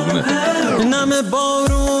 مرسی. نم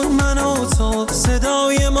بارون من و تو،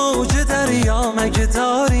 صدای موج دریا، مگه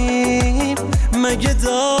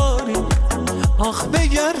داریم آخ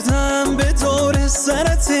بگردم به دور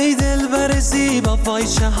سرت ای دلبر زیبا، وای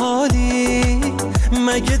چه حالی،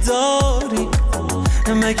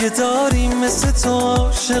 مگه داریم مثل تو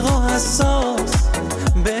عاشق و حساس،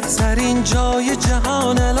 بهترین جای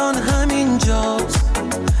جهان الان همین جاست،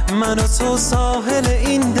 من و تو ساحل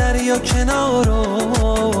این دریا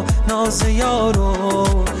کنارو، ناز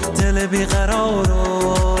یارو دل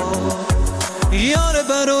بیقرارو، یار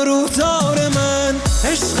بر و روزار من،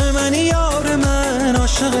 عشق من یار من،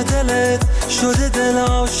 عاشق دلت شده دل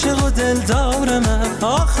عاشق و دلدار من،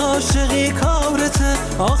 آخ عاشقی کارته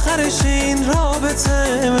آخرش این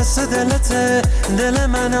رابطه، مثل دلته دل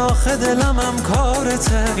من، آخه دلم هم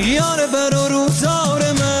کارته، یار بر و روزار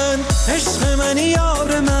من، عشق من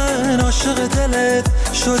یار من، عاشق دلت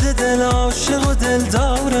شده دل عاشق و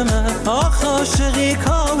دلدار من، آخ عاشقی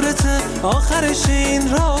کارته آخرش این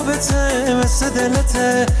رابطه، مثل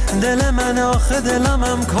دلته دل من، آخه دلم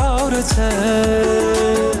هم کارته.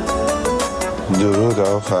 درود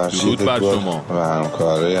آقا فرشید، درود بر شما و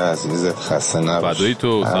همکارای عزیزت، خسته نباش. فدای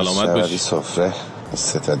تو، سلامت باشی. سفره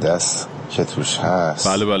 3 دست که توش هست،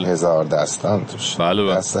 بله. 1000 دستان توش،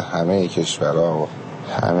 بله. دست همه کشورها و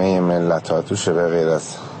همه ملت ها توشه، به غیر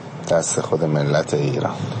از دست خود ملت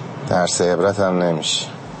ایران. درس عبرت هم نمیشه.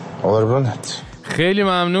 قربونت. خیلی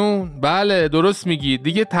ممنون. بله درست میگی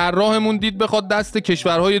دیگه. طراحمون دید بخواد دست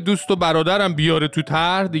کشورهای دوست و برادرم بیاره تو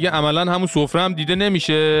طرح، دیگه عملا همون سفره هم دیده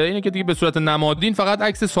نمیشه. اینه که دیگه به صورت نمادین فقط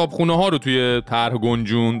عکس صابخونه ها رو توی طرح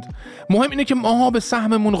گنجوند. مهم اینه که ماها به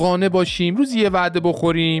سهممون قانع باشیم، روزی یه وعده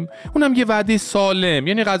بخوریم، اونم یه وعده سالم،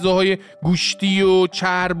 یعنی غذاهای گوشتی و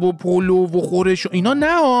چرب و پلو و خورش و اینا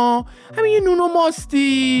نه ها، همین یه نون و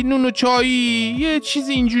ماستی، نون و چایی، یه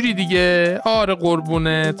چیزی اینجوری دیگه. آره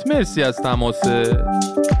قربونت، مرسی از تماسه.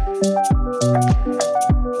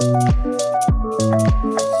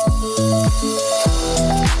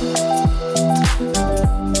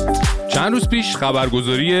 چند روز پیش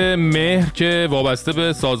خبرگزاری مهر که وابسته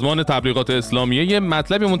به سازمان تبلیغات اسلامیه یه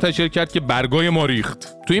مطلبی منتشر کرد که برگای ما ریخت.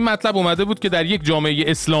 تو این مطلب اومده بود که در یک جامعه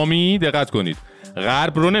اسلامی، دقت کنید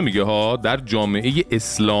غرب رو نمیگه ها، در جامعه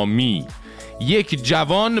اسلامی یک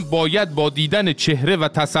جوان باید با دیدن چهره و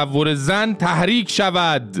تصور زن تحریک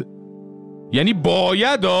شود. یعنی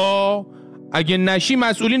باید اگه نشی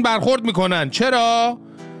مسئولین برخورد میکنن. چرا؟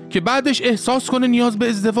 که بعدش احساس کنه نیاز به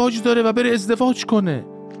ازدواج داره و بره ازدواج کنه.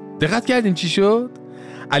 دقت کردین چی شد؟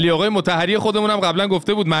 علی آقای مطهری خودمونم قبلا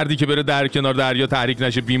گفته بود مردی که بره در کنار دریا تحریک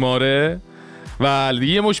نشه بیماره. و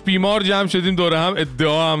یه مش بیمار جمع شدیم دوره هم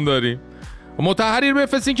ادعا هم داریم. مطهری رو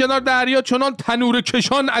بفرستین کنار دریا، چنان تنور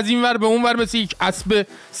کشان از این ور به اون ور مثل یک اسب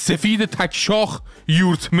سفید تکشاخ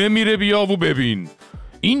یورتمه میره بیا و ببین.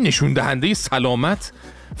 این نشون دهنده سلامت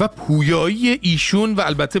و پویایی ایشون و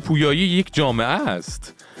البته پویایی یک جامعه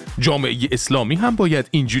است. جامعه اسلامی هم باید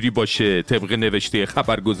اینجوری باشه طبق نوشته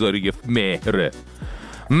خبرگزاری مهر.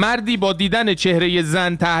 مردی با دیدن چهره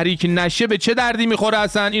زن تحریک نشه به چه دردی میخوره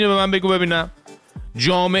اصلا؟ اینو به من بگو ببینم.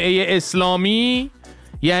 جامعه اسلامی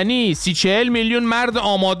یعنی 30-40 میلیون مرد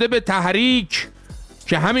آماده به تحریک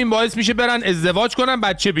که همین باعث میشه برن ازدواج کنن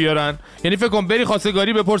بچه بیارن. یعنی فکر کن بری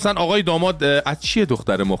خواستگاری بپرسن آقای داماد از چیه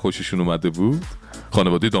دختر ما خوششون اومده بود؟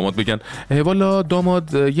 خانواده داماد بگن والا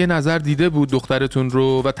داماد یه نظر دیده بود دخترتون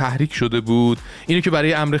رو و تحریک شده بود، اینو که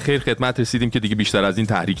برای امر خیر خدمت رسیدیم که دیگه بیشتر از این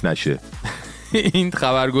تحریک نشه. این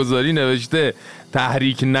خبرگزاری نوشته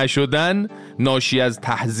تحریک نشدن ناشی از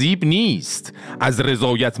تهذیب نیست، از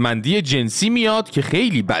رضایتمندی جنسی میاد که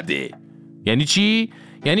خیلی بده. یعنی چی؟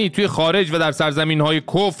 یعنی توی خارج و در سرزمین‌های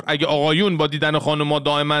کفر اگه آقایون با دیدن خانم‌ها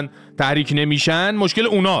دائما تحریک نمیشن مشکل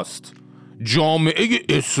اوناست. جامعه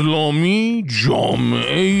اسلامی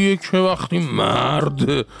جامعه که وقتی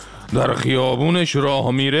مرد در خیابونش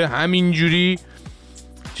راه میره همینجوری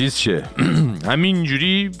چیز شه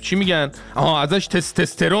همینجوری چی میگن؟ ازش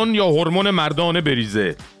تستوسترون یا هورمون مردانه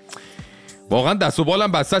بریزه. واقعا دست و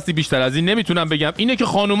بالم بسته است، بیشتر از این نمیتونم بگم. اینه که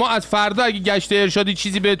خانوما از فردا اگه گشت ارشادی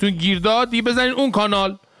چیزی بهتون گیر داد دیگه بزنین اون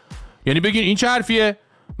کانال. یعنی بگین این چه حرفیه؟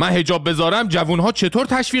 من حجاب بذارم جوانها چطور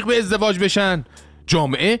تشویق به ازدواج بشن؟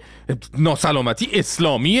 جامعه ناسلامتی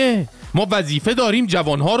اسلامیه. ما وظیفه داریم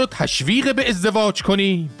جوانها رو تشویق به ازدواج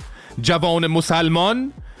کنیم. جوان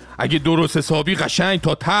مسلمان اگه درست حسابی قشنگ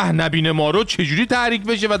تا ته نبینه ما رو چجوری تحریک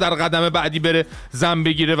بشه و در قدم بعدی بره زن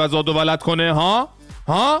بگیره و زاد و ولد کنه؟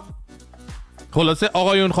 ها؟ خلاصه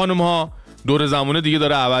آقایون خانم ها دور زمانه دیگه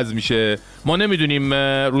داره عوض میشه. ما نمیدونیم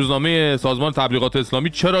روزنامه سازمان تبلیغات اسلامی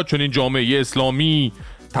چرا چون این جامعه اسلامی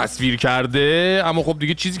تصویر کرده، اما خب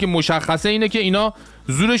دیگه چیزی که مشخصه اینه که اینا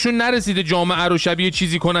زورشون نرسیده جامعه رو شبیه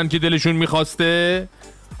چیزی کنن که دلشون میخواسته.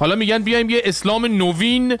 حالا میگن بیایم یه اسلام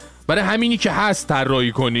نوین برای همینی که هست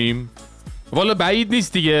طراحی کنیم. والا بعید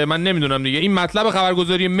نیست دیگه. من نمیدونم دیگه. این مطلب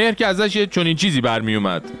خبرگزاری مهر که ازش چون این چیزی برمی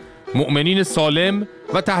اومد. مؤمنین سالم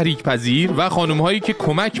و تحریک پذیر و خانم هایی که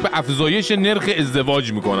کمک به افزایش نرخ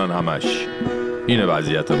ازدواج میکنن همش. اینه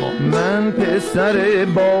وضعیت ما. من پسر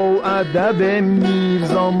با ادب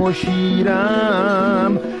میرزا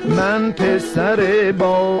مشیرم، من پسر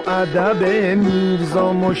با ادب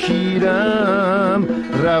میرزا مشیرم،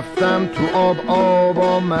 رفتم تو آب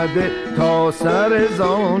آمده تا سر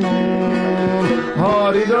زانون،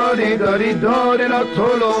 هاری داری داری داری را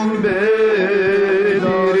تلمبه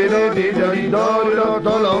داری داری داری داری را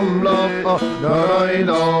تلم لا دارای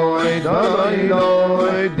دای دارای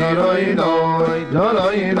دای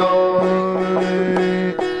دارای دای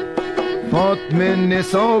فاطمه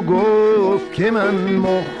نسا گفت که من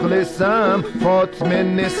مخلصم، فاطمه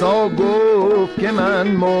نسا گفت که من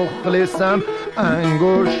مخلصم،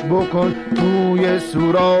 انگوش بکن توی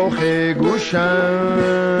سوراخ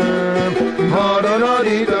گوشم،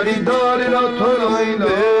 هاراری داری داری را تلمبه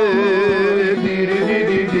دیری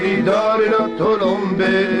دیری دیری داری را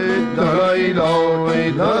تلمبه دارای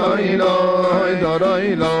لای دارای لای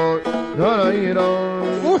دارای لای دارای لای.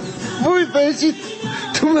 وای فرشید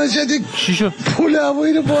تو مشهد چی شد؟ پول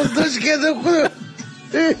هوایی رو بازداشت کرده خدا.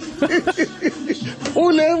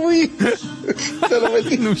 پولوی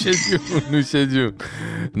سلامتی. نوشه جون.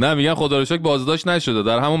 نه میگن خدا رو شکر بازداشت نشده،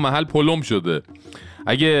 در همون محل پلم شده.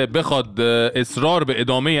 اگه بخواد اصرار به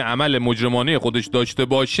ادامه عمل مجرمانه خودش داشته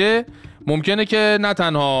باشه ممکنه که نه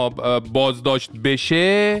تنها بازداشت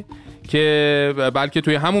بشه که بلکه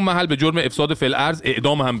توی همون محل به جرم افساد فی الارض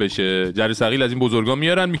اعدام هم بشه. جری ثقیل از این بزرگا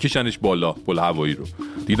میارن میکشنش بالا پل هوایی رو.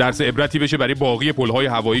 دیگه درس عبرتی بشه برای باقی پل‌های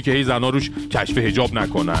هوایی که هی زنا روش کشف حجاب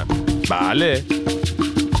نکنن. بله.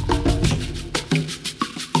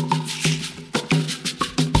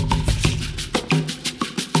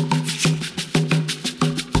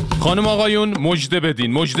 خانم آقایون مجده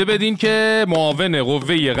بدین که معاون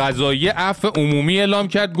قوه قضاییه عفو عمومی اعلام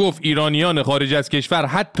کرد. گفت ایرانیان خارج از کشور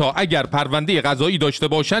حتی اگر پرونده قضایی داشته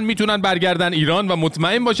باشن میتونن برگردن ایران و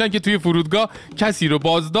مطمئن باشن که توی فرودگاه کسی رو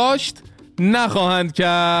بازداشت نخواهند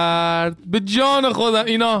کرد. به جان خودم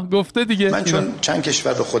اینا گفته دیگه. من چون چند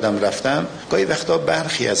کشور رو خودم رفتم، گاهی وقتا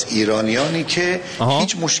برخی از ایرانیانی که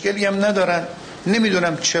هیچ مشکلی هم ندارن،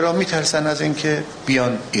 نمیدونم چرا میترسن از اینکه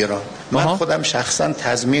بیان ایران. من خودم شخصا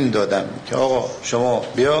تضمین دادم که آقا شما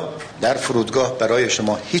بیا در فرودگاه، برای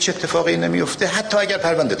شما هیچ اتفاقی نمیفته حتی اگر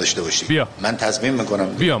پرونده داشته باشی. بیا. من تضمین میکنم.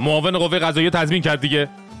 بیا. معاون قوه قضاییه تضمین کرد دیگه.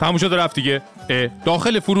 تموم شد رفت دیگه.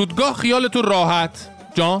 داخل فرودگاه خیالتون راحت.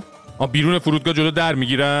 جان بیرون فرودگاه جلو در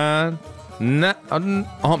میگیرن؟ نه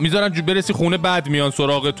میذارن برسی خونه بعد میان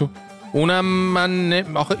سراغتون. اونم من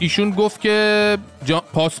آخه ایشون گفت که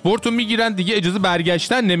پاسپورتو میگیرن دیگه اجازه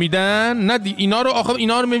برگشتن نمیدن. نه اینا رو آخه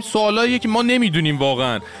اینا رو سوالاییه که ما نمیدونیم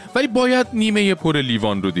واقعا، ولی باید نیمه پر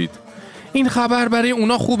لیوان رو دید. این خبر برای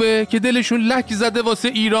اونا خوبه که دلشون لک زده واسه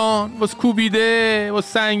ایران، واسه کوبیده، واسه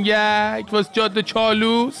سنگک، واسه جاده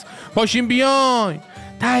چالوس. پاشین بیاین.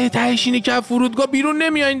 تهش اینه که فرودگاه بیرون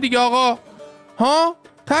نمیاین دیگه آقا.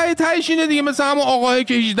 تهش اینه دیگه، مثل همون آقاهی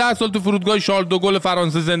که 18 سال تو فرودگاه شارل دو گل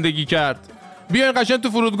فرانسه زندگی کرد. بیاین قشنگ تو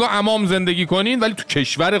فرودگاه امام زندگی کنین ولی تو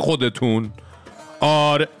کشور خودتون.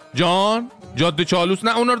 آره جان جاده چالوس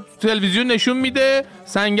نه، اونا رو تلویزیون نشون میده،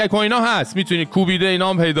 سنگک و اینا هست میتونی کوبیده اینا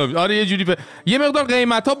هم پیدا بید. آره یه جوری یه مقدار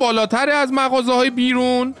قیمتا بالاتره از مغازه‌های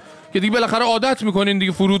بیرون که دیگه بالاخره عادت میکنین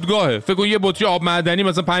دیگه فرودگاهه. فکر کن یه بطری آب معدنی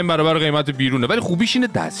مثلا 5 برابر قیمت بیرونه، ولی خوبیش اینه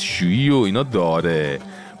دستشویی و اینا داره.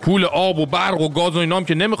 پول آب و برق و گاز و اینام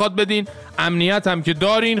که نمیخواد بدین، امنیت هم که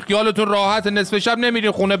دارین، خیالتون راحت، نصف شب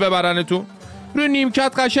نمیرین خونه ببرنتون. روی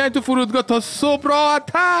نیمکت قشنگ تو فرودگاه تا صبح راحت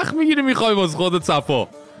تخت میگیری میخوای واسه خودت صفا.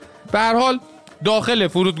 به هر حال داخل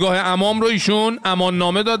فرودگاه امام رو ایشون امان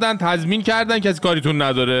نامه دادن، تضمین کردن کسی کاریتون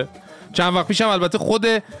نداره. چند وقت پیشم البته خود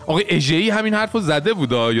آقای اژه‌ای همین حرفو زده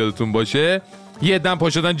بود یادتون باشه. یه عده‌ام پا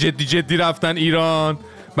شدن جدی رفتن ایران،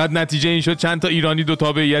 بعد نتیجه این شد چند تا ایرانی دو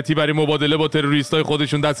تابعیتی برای مبادله با تروریستای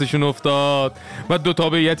خودشون دستشون افتاد، بعد دو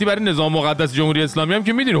تابعیتی برای نظام مقدس جمهوری اسلامی هم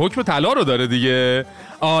که میدونی حکم طلا رو داره دیگه.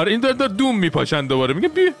 آره این دور دوم میپاشن دوباره، میگه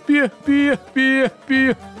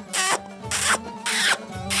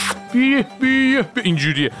بیا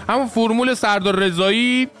اینجوریه. همون فرمول سردار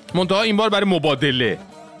رضایی منتها این بار برای مبادله.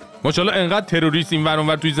 ماشاءالله انقدر تروریست این ور اون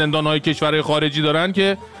ور توی زندان‌های کشورهای خارجی دارن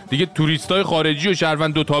که دیگه توریستای خارجی و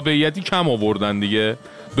شهروند دو تابعیتی کم آوردن دیگه.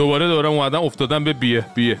 دوباره اومدن افتادن به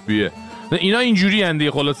بیه. اینا اینجوری ان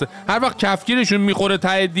دیگه. خلاصه هر وقت کفگیرشون میخوره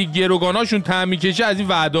ته دیگه گروگاناشون طعم میکشه از این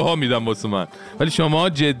وعده ها میدن واسه من، ولی شما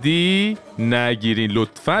جدی نگیرین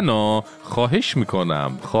لطفاً. خواهش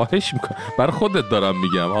میکنم بر خودت دارم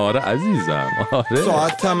میگم. آره عزیزم آره.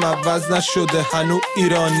 ساعتم عوض نشده هنو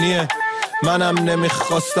ایرانیه، منم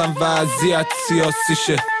نمیخواستم وضعیت سیاسی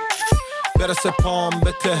شه. برسه پام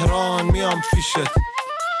به تهران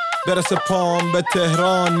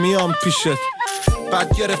میام پیشت،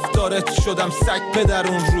 بعد گرفتارت شدم سگ پدر.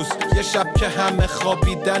 اون روز یه شب که همه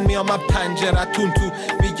خوابیدن میام پنجرتون تو،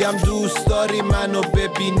 میگم دوست داری منو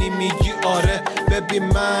ببینی، میگی آره. ببین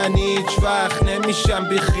من هیچ وقت نمیشم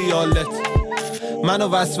بی خیالت، منو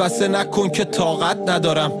وسوسه نکن که طاقت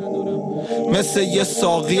ندارم، مثل یه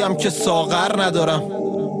ساقیم که ساغر ندارم.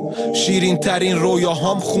 شیرین ترین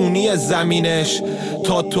رویاهام خونی زمینش،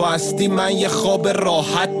 تا تو هستی من یه خواب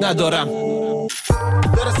راحت ندارم.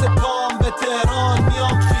 برسه پام به تهران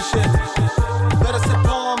میام پیشه،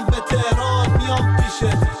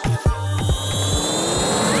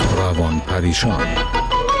 روان پریشان.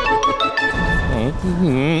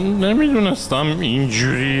 نمیدونستم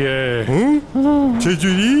اینجوریه.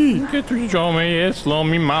 چجوری؟ که توی جامعه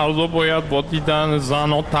اسلامی مردا باید با دیدن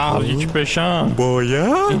زنها تحریک بشن.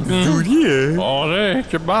 باید؟ جوریه؟ آره،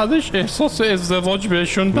 که بعدش احساس ازدواج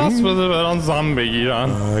بهشون دست بده برن زن بگیرن.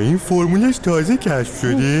 این فرمولش تازه کشف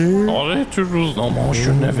شده؟ آره، تو روزنامه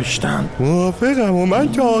هاشون نوشتن. موافقم و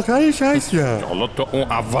من تا آخرش هستم. حالا تو اون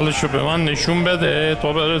اولشو به من نشون بده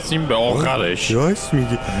تا برسیم به آخرش. راست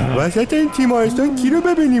میگی. وسط این تیمارستان کی رو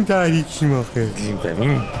ببینیم تحریک شیم آخه؟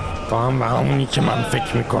 ببین تو هم به همونی که من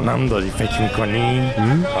فکر میکنم داری فکر میکنی؟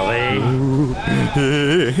 آره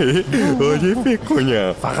آره فکر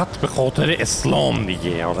کنم. فقط به خاطر اسلام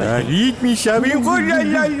دیگه. آره تحریک میشویم.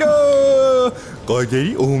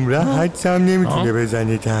 قادری عمره حدسم نمیتونه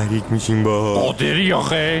بزنه تحریک میشیم با قادری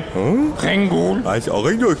آخه؟ خنگول؟ از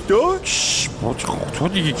آقای دکتر؟ تو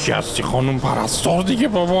دیگه کی هستی؟ خانم پرستار دیگه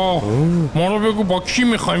بابا. ما رو بگو با کی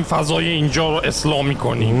میخوایم فضای اینجا رو اسلامی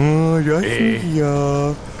کنیم؟ راست میگی.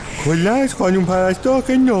 کلا از خانم پرستار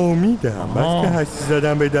آخه ناامیدم. بس که هستی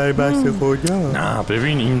زدم به در بست خدا. نه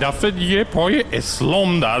ببین این دفعه دیگه پای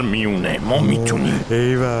اسلام در میونه. ما میتونیم.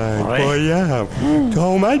 ایوان پایم تا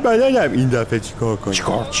اومد بلدم این دفعه چیکار کنم.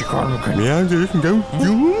 چیکار میکنی؟ میام درست میگم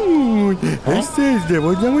جون حس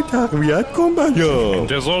ازدواجم رو تقویت کن بیا.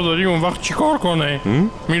 انتظار داری اون وقت چیکار کنه؟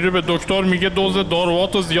 میره به دکتر میگه دوز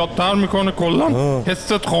داروهاتو زیادتر میکنه کلا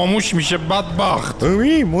حست خاموش میشه بدبخت.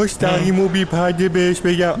 مستقیم و بی پرده بهش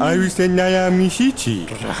بگم عروس ننم میشی چی؟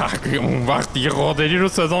 اون وقت دیگه قادری رو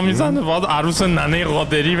صدا میزنه باید عروس ننه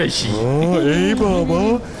قادری بشی. ای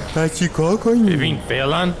بابا پس چی کار کنیم؟ ببین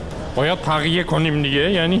فعلا باید تغییر کنیم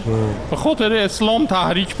دیگه، یعنی به خاطر اسلام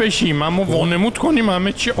تحریک بشیم اما وانمود کنیم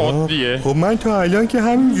همه چی عادیه. خب من تا الان که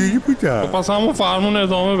همینجوری بودم. خب پس همون فرمون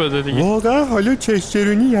ادامه بده دیگه. واقعا حالا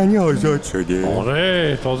چشترونی یعنی آزاد شده.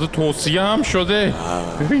 آره تازه توصیه هم شده.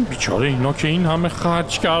 ببین بیچاره اینا که این همه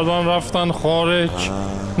خرج کردن رفتن خارج،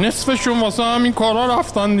 نصفشون واسه همین کارا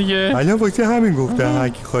رفتن دیگه. الان واسه همین گفتن هر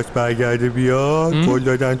کی خواست برگرده بیاد قول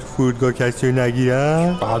دادن تو فرودگاه کسی رو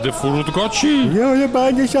نگیرن. بعد فرودگاه چی؟ حالا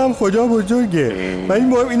بعدش هم خدا بزرگه. ولی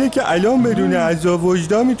مهم اینه که الان بدون عذاب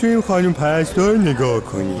وجدان میتونیم خانم پرستار رو نگاه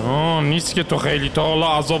کنیم. نیست که تو خیلی تا حالا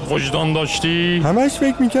عذاب وجدان داشتی؟ همش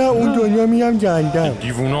فکر میکنم اون دنیا میرم جهنم.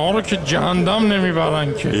 دیوونه ها رو که جهنم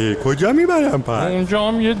نمیبرن که. کجا میبرن پس؟ اونجا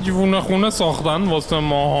هم یه دیوونه خونه ساختن واسه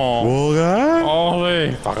ماها. واقعا؟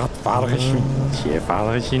 آره فقط فرقش چیه؟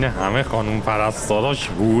 فرقش اینه همه خانم پرستارا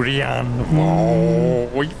شعوری هن.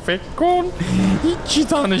 وای فکر کن هیچی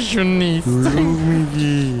تنشون نیست.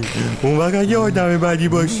 میگی اون وقت اگه آدم بدی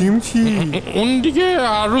باشیم چی؟ اون دیگه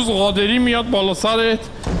هر روز قادری میاد بالا سرت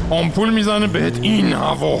آمپول میزنه بهت این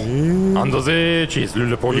هوا اندازه چیز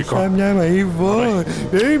لوله پولیکا. ای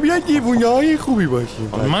وای بیا دیوونه های خوبی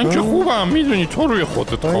باشیم. من که خوبم میدونی تو روی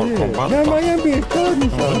خودت کار کن. نه منم بهتر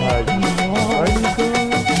میشم.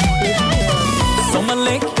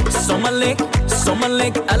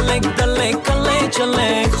 سومالک الک دلک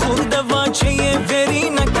چلک خورده واچه وری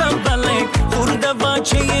نکم بلک خورده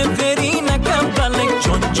واچه وری نکم بلک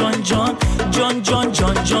جان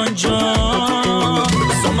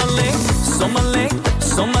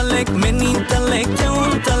سومالک منی تلک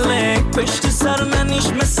اون تلک پشت سر ننیش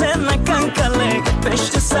مثل نکن کلک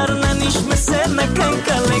پشت سر ننیش مثل نکن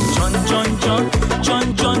کلک جان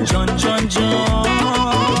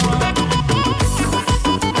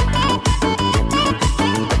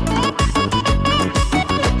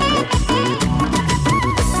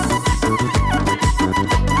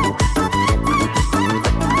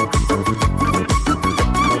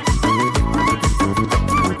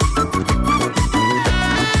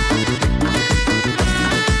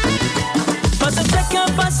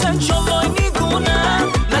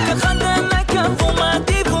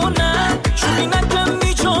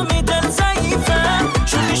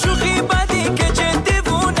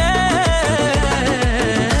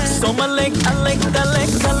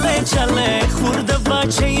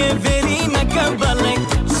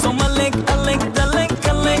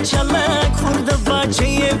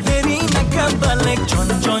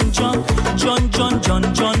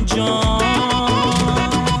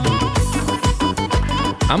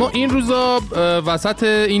اما این روزا وسط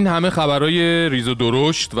این همه خبرهای ریز و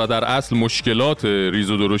درشت و در اصل مشکلات ریز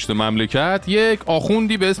و درشت مملکت یک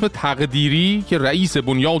آخوندی به اسم تقدیری که رئیس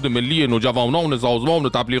بنیاد ملی نوجوانان سازمان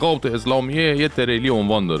تبلیغات اسلامیه یه تریلی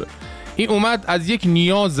عنوان داره، این اومد از یک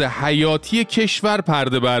نیاز حیاتی کشور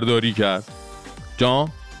پرده برداری کرد. جان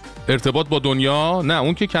ارتباط با دنیا؟ نه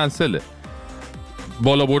اون که کنسله.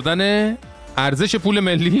 بالا بردن ارزش پول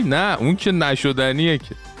ملی؟ نه اون که نشدنیه.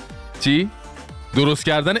 که چی؟ درست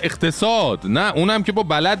کردن اقتصاد؟ نه اونم که با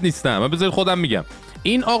بلد نیستم. من بذارید خودم میگم.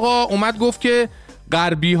 این آقا اومد گفت که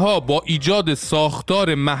غربی‌ها با ایجاد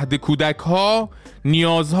ساختار مهد کودک‌ها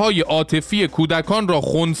نیازهای عاطفی کودکان را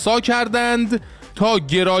خنثی کردند تا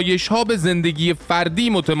گرایش‌ها به زندگی فردی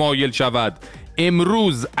متمایل شود.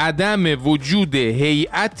 امروز عدم وجود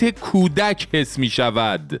هیئت کودک حس می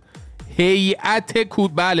شود.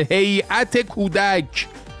 بله هیئت کودک.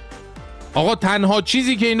 آقا تنها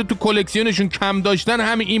چیزی که اینو تو کلکسیونشون کم داشتن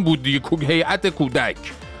همین این بود دیگه، هیئت کودک.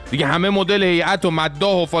 دیگه همه مدل هیئت و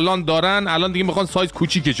مداح و فلان دارن، الان دیگه میخوان سایز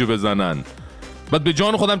کوچیکشو بزنن. بعد به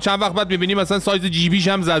جان خودم چند وقت بعد میبینیم مثلا سایز جیبیش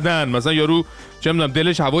هم زدن، مثلا یارو چه میدونم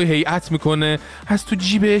دلش هوای هیئت میکنه، از تو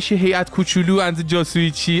جیبش هیئت کوچولو اند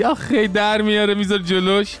جاسویچی آخه در میاره میذاره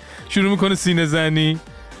جلوش، شروع میکنه سینه زنی.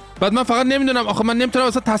 بعد من فقط نمیدونم، آخه من نمیتونم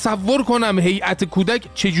اصلا تصور کنم هیئت کودک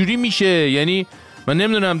چجوری میشه. یعنی من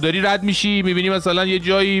نمیدونم، داری رد میشی میبینی مثلا یه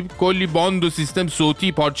جایی کلی باند و سیستم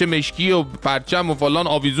صوتی، پارچه مشکی و پرچم و فلان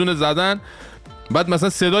آویزون زدن، بعد مثلا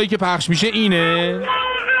صدایی که پخش میشه اینه.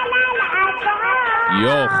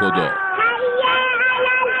 یا خدا.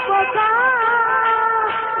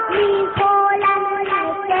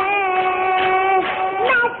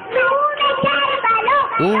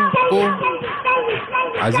 اوه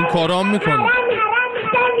از این کارام میکنه.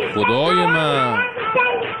 خدای من،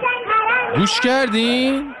 گوش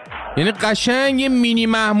کردین؟ یعنی قشنگ یه مینی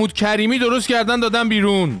محمود کریمی درست کردن دادن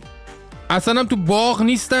بیرون. اصلا هم تو باغ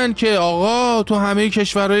نیستن که آقا، تو همه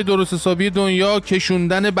کشورهای درست حسابی دنیا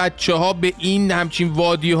کشوندن بچه ها به این همچین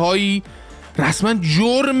وادی هایی رسما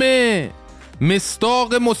جرمه،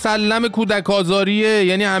 مصداق مسلم کودک آزاریه.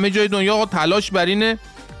 یعنی همه جای دنیا آقا تلاش بر اینه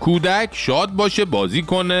کودک شاد باشه، بازی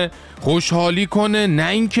کنه، خوشحالی کنه، نه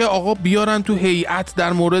اینکه آقا بیارن تو هیئت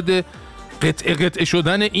در مورد قطعه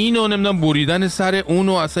شدن اینو نمیدونم بریدن سر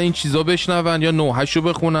اونو اصلا این چیزا بشنون یا نوحشو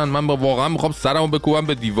بخونن. من واقعا میخوام سرمو بکوبم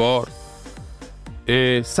به دیوار.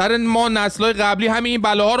 سر ما نسل‌های قبلی همین این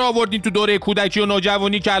بلاها رو آوردین تو دوره کودکی و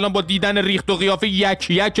نوجوانی که الان با دیدن ریخت و قیافه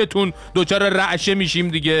یکتون دوچار رعشه میشیم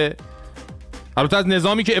دیگه. البته از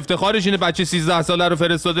نظامی که افتخارش اینه بچه 13 ساله رو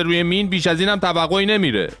فرستاده روی مین، بیش از این هم توقعی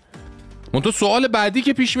نمیره. منتها سوال بعدی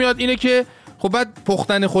که پیش میاد اینه که خب بعد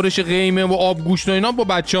پختن خورش قیمه و آبگوشت و اینا با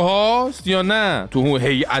بچه هاست یا نه تو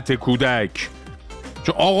هیئت کودک؟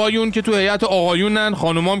 چون آقایون که تو هیئت آقایونن،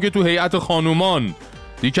 خانومام که تو هیئت خانومان.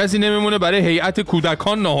 دیگه کسی نمیمونه برای هیئت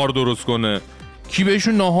کودکان ناهار درست کنه. کی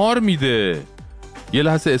بهشون ناهار میده؟ یه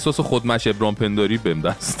لحظه احساس خودمش ابرام پنداری بهم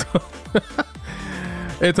دست.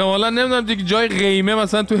 احتمالاً نمیدونم دیگه جای قیمه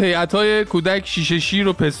مثلا تو هیئت‌های کودک شیشه شیر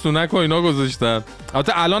و پستونک و اینا گذاشتن.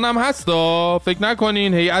 البته الان هم هستا، فکر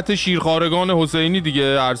نکنین، هیئت شیرخوارگان حسینی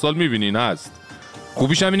دیگه هر سال میبینین هست.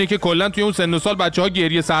 خوبیش هم اینه که کلا توی اون سن و سال بچه‌ها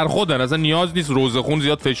گریه سرخودن، اصلا نیاز نیست روزخون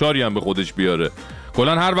زیاد فشاری هم به خودش بیاره.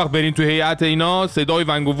 کلا هر وقت برین تو هیئت اینا صدای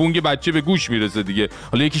ونگ و وونگ بچه به گوش میرسه دیگه.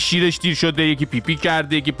 حالا یکی شیرش دیر شده، یکی پیپی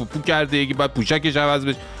کرده، یکی پوپو کرده، یکی بعد پوشکش عوض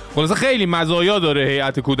بشه. خلاص خیلی مزایا داره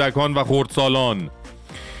هیئت کودکان و خردسالان.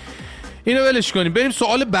 اینو ولش کنیم، بریم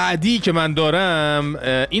سوال بعدی که من دارم.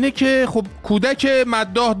 اینه که خب کودک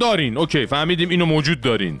مداح دارین، اوکی فهمیدیم اینو موجود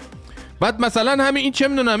دارین. بعد مثلا همین این چه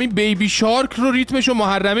میدونم این بیبی شارک رو ریتمشو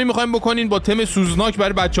محرمه میخوایم بکنین با تم سوزناک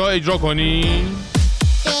برای بچه‌ها اجرا کنین.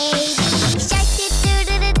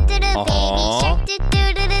 آها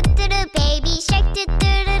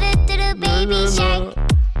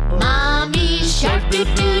Mommy shark do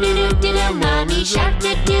do do do do do mommy shark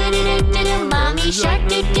do do do do do do mommy shark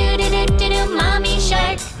do do do do do do mommy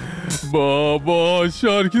shark بابا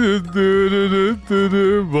شارک دو دو دو دو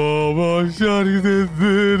دو بابا شارک دو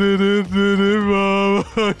دو دو دو دو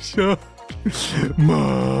بابا شارک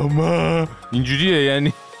ماما. اینجوریه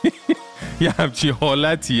یعنی یه همچی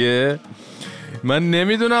حالتیه. من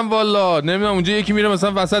نمیدونم والا، نمیدونم. اونجا یکی میره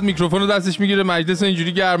مثلا وسط میکروفون رو دستش میگیره مجلس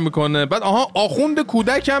اینجوری گرم میکنه. بعد آها آخوند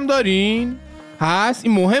کودک هم دارین؟ هست؟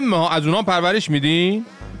 این مهمه ها، از اونها پرورش میدین؟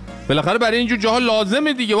 بالاخره برای اینجور جاها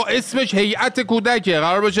لازمه دیگه. و اسمش هیئت کودکه،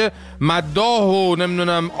 قرار باشه مداح و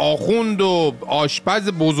نمیدونم آخوند و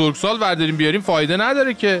آشپز بزرگسال برداریم بیاریم، فایده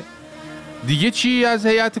نداره که. دیگه چی از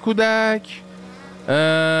هیئت کودک؟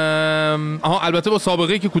 البته با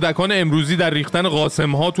سابقه‌ای که کودکان امروزی در ریختن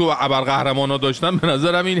قاسم ها تو ابرقهرمانا داشتن، به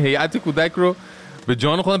نظرم این هیئت کودک رو به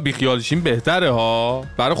جان خودم بیخیالشین بهتره ها.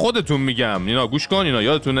 برای خودتون میگم، اینا گوش کن، اینا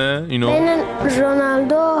یادتونه اینو؟ بین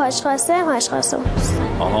رونالدو و حاج قاسم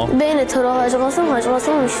بین تو و حاج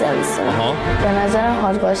قاسم بیشتر دوست دارم. به نظرم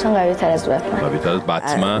حاج قاسم قوی تر از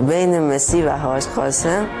بتمن. بین مسی و حاج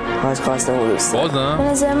قاسم رو دوست دارم. به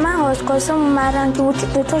نظر من حاج قاسم و مرد کبوتی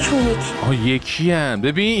دوتاشون یکی هم.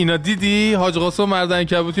 ببین اینا دیدی حاج قاسم و مرد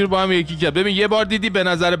عنکبوتی رو با هم یکی کرد. ببین یه بار دیدی به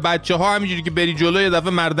نظر بچه‌ها همینجوری که بری جلو یه دفعه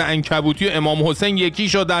مرد عنکبوتی و امام حسین یکی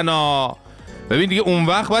شدن ها. ببین دیگه اون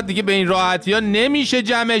وقت باید دیگه به این راحتی ها نمیشه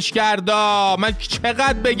جمعش کردا. من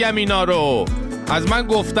چقدر بگم اینا رو؟ از من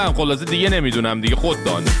گفتن، خلاصه دیگه نمیدونم دیگه، خود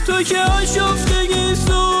دان. تو که آشفتگی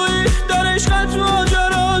سوی در عشقت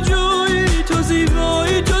ماجرا جویی، تو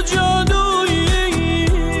زیبایی تو جادویی،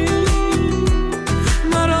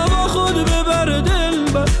 مرا با خود ببر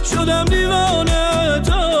دلبر، شدم دیوانه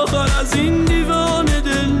تا آخر، از این دیوانه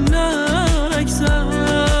دل نگذر.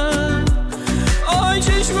 آی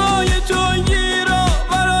چشمای تو گیرا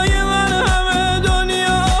برای من همه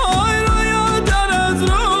دنیا، آی رویا در از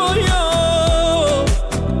رویا،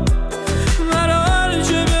 مرا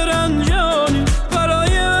هرچه برنجانی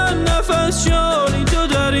برای من نفس شانی، تو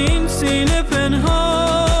در این سینه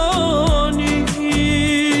پنهانی.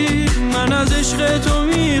 من از عشق تو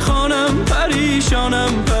میخوانم،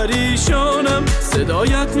 پریشانم پریشانم،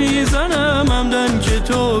 صدایت میزنم همدن که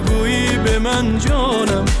تو گویی به من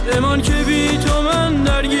جانم، بمان که بی تو من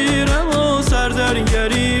درگیرم و سر در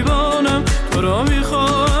گریبانم، تو را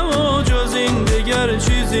میخواهم و جز این دیگر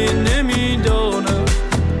چیزی نمیدانم،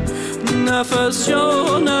 نفس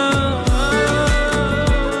جانم.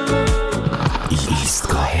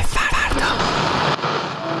 ایستگاه فردا.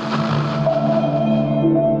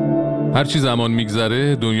 هرچی زمان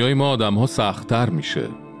میگذره دنیای ما آدم ها سخت‌تر میشه.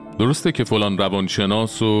 درسته که فلان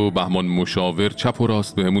روانشناس و بهمان مشاور چپ و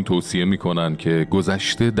راست بهمون توصیه میکنن که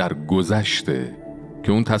گذشته در گذشته،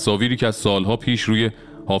 که اون تصاویری که از سالها پیش روی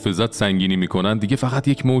حافظت سنگینی میکنن دیگه فقط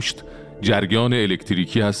یک مشت جریان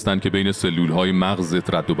الکتریکی هستن که بین سلولهای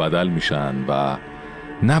مغزت رد و بدل میشن و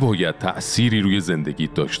نباید تأثیری روی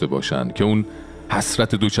زندگیت داشته باشن، که اون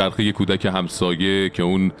حسرت دوچرخه کودک همسایه، که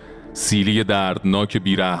اون سیلی دردناک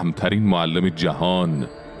بیرحمترین معلم جهان،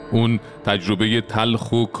 اون تجربه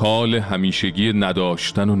تلخ و کال همیشگی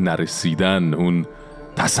نداشتن و نرسیدن، اون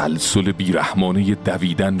تسلسل بیرحمانه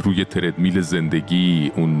دویدن روی تردمیل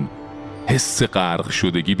زندگی، اون حس غرق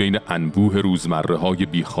شدگی بین انبوه روزمره های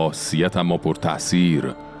بیخاصیت اما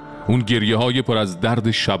پرتأثیر، اون گریه های پر از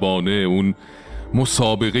درد شبانه، اون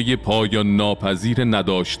مسابقه پایان ناپذیر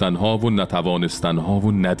نداشتنها و نتوانستنها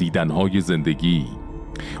و ندیدنهای زندگی،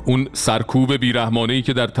 اون سرکوب بیرحمانه‌ای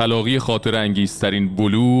که در تلاقی خاطر انگیزترین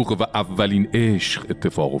بلوغ و اولین عشق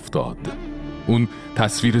اتفاق افتاد، اون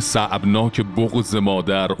تصویر صعبناک بغض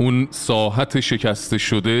مادر، اون ساحت شکسته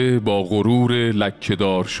شده با غرور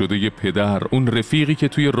لکه‌دار شده پدر، اون رفیقی که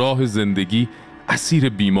توی راه زندگی اسیر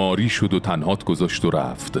بیماری شد و تنهات گذاشت و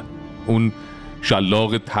رفت، اون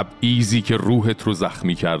شلاق تبعیضی که روحت رو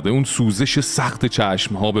زخمی کرده، اون سوزش سخت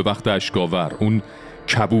چشمها به وقت اشک‌آور، اون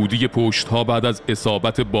کبودی پشتها بعد از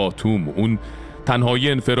اصابت باتوم، اون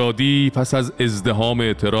تنهایی انفرادی پس از ازدحام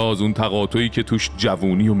اعتراض، اون تقاطعی که توش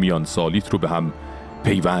جوونی و میانسالیت رو به هم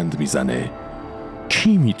پیوند میزنه.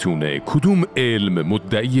 کی میتونه، کدوم علم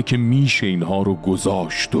مدعیه که میشه اینها رو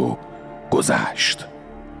گذاشت و گذشت؟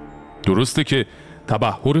 درسته که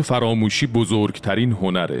تبحر فراموشی بزرگترین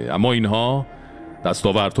هنره، اما اینها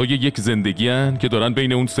دستاوردهای یک زندگی هن که دارن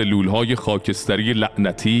بین اون سلولهای خاکستری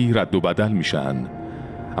لعنتی رد و بدل میشن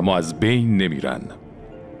اما از بین نمیرن.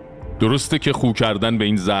 درسته که خو کردن به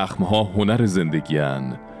این زخمها هنر زندگی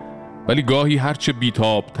هن، ولی گاهی هرچه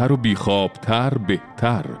بیتابتر و بیخوابتر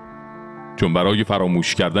بهتر، چون برای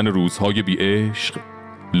فراموش کردن روزهای بی عشق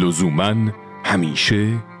لزوماً همیشه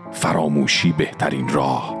فراموشی بهترین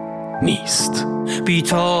راه نیست.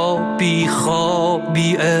 بیتاب بی خواب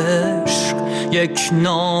بی عشق، یک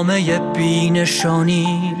نامه بی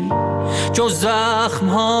نشانی، جز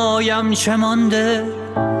زخمهایم چه مانده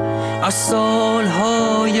از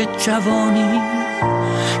سالهای جوانی،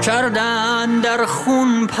 کردن در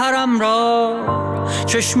خون پرم را،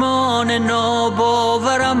 چشمان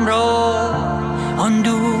ناباورم را، آن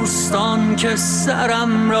دوستان که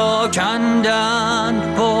سرم را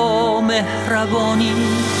کندند با مهربانی،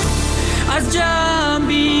 از جمع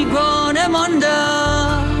بیگانه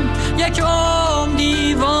ماندم، یک عمر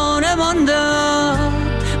دیوانه ماندم،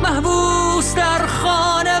 محبوس در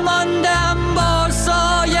خانه ماندم با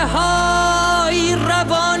سایه های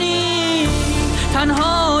روانی،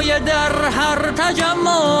 تنهای در هر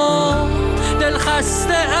تجمع،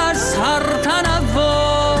 دلخسته از هر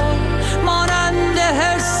تنوع، مانند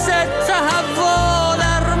حس تهوع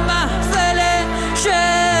در محفل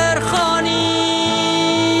شعرخوانی.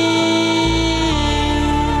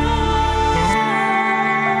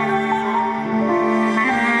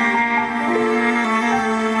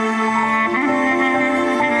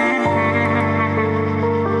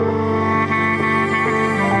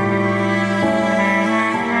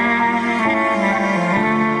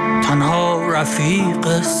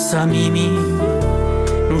 رفیق صمیمی،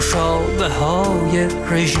 نوشابه های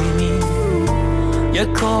رژیمی،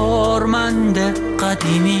 یک کارمند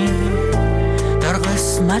قدیمی، در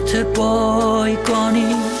قسمت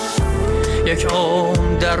بایگانی، یک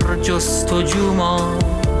عمر در جستجو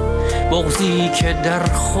ماند، بغضی که در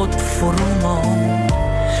خود فرو ماند،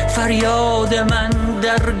 فریاد من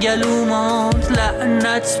در گلو ماند،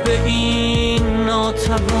 لعنت به این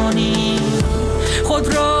ناتوانی.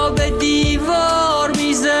 خود را به دیوار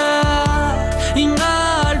میزد این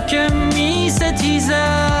قلب که میستیزد،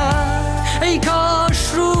 ای کاش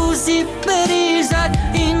روزی بریزد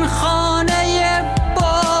این خانه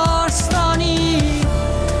باستانی.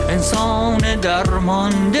 انسان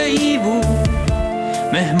درمانده ای بود،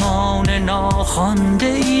 مهمان ناخوانده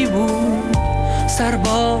ای بود،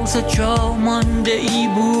 سرباز جا مانده ای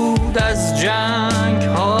بود از جنگ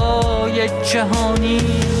های جهانی.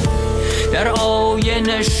 در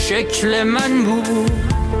آینه شکل من بود،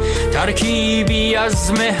 ترکیبی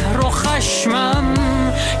از مهر و خشمم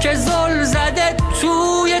که زل زده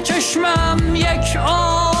توی چشمم، یک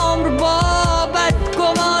عمر با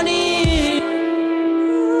بدگمانی.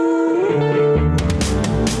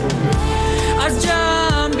 از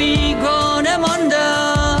جمع بیگانه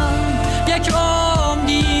ماندم، یک عمر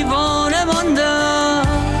دیوانه ماندم،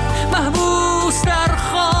 محبوس در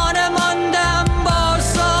خانه ماندم با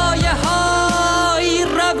سایه های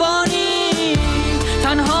روانی.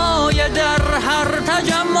 تنهای در هر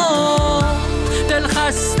تجمع، دل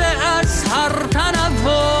خسته از هر تنم،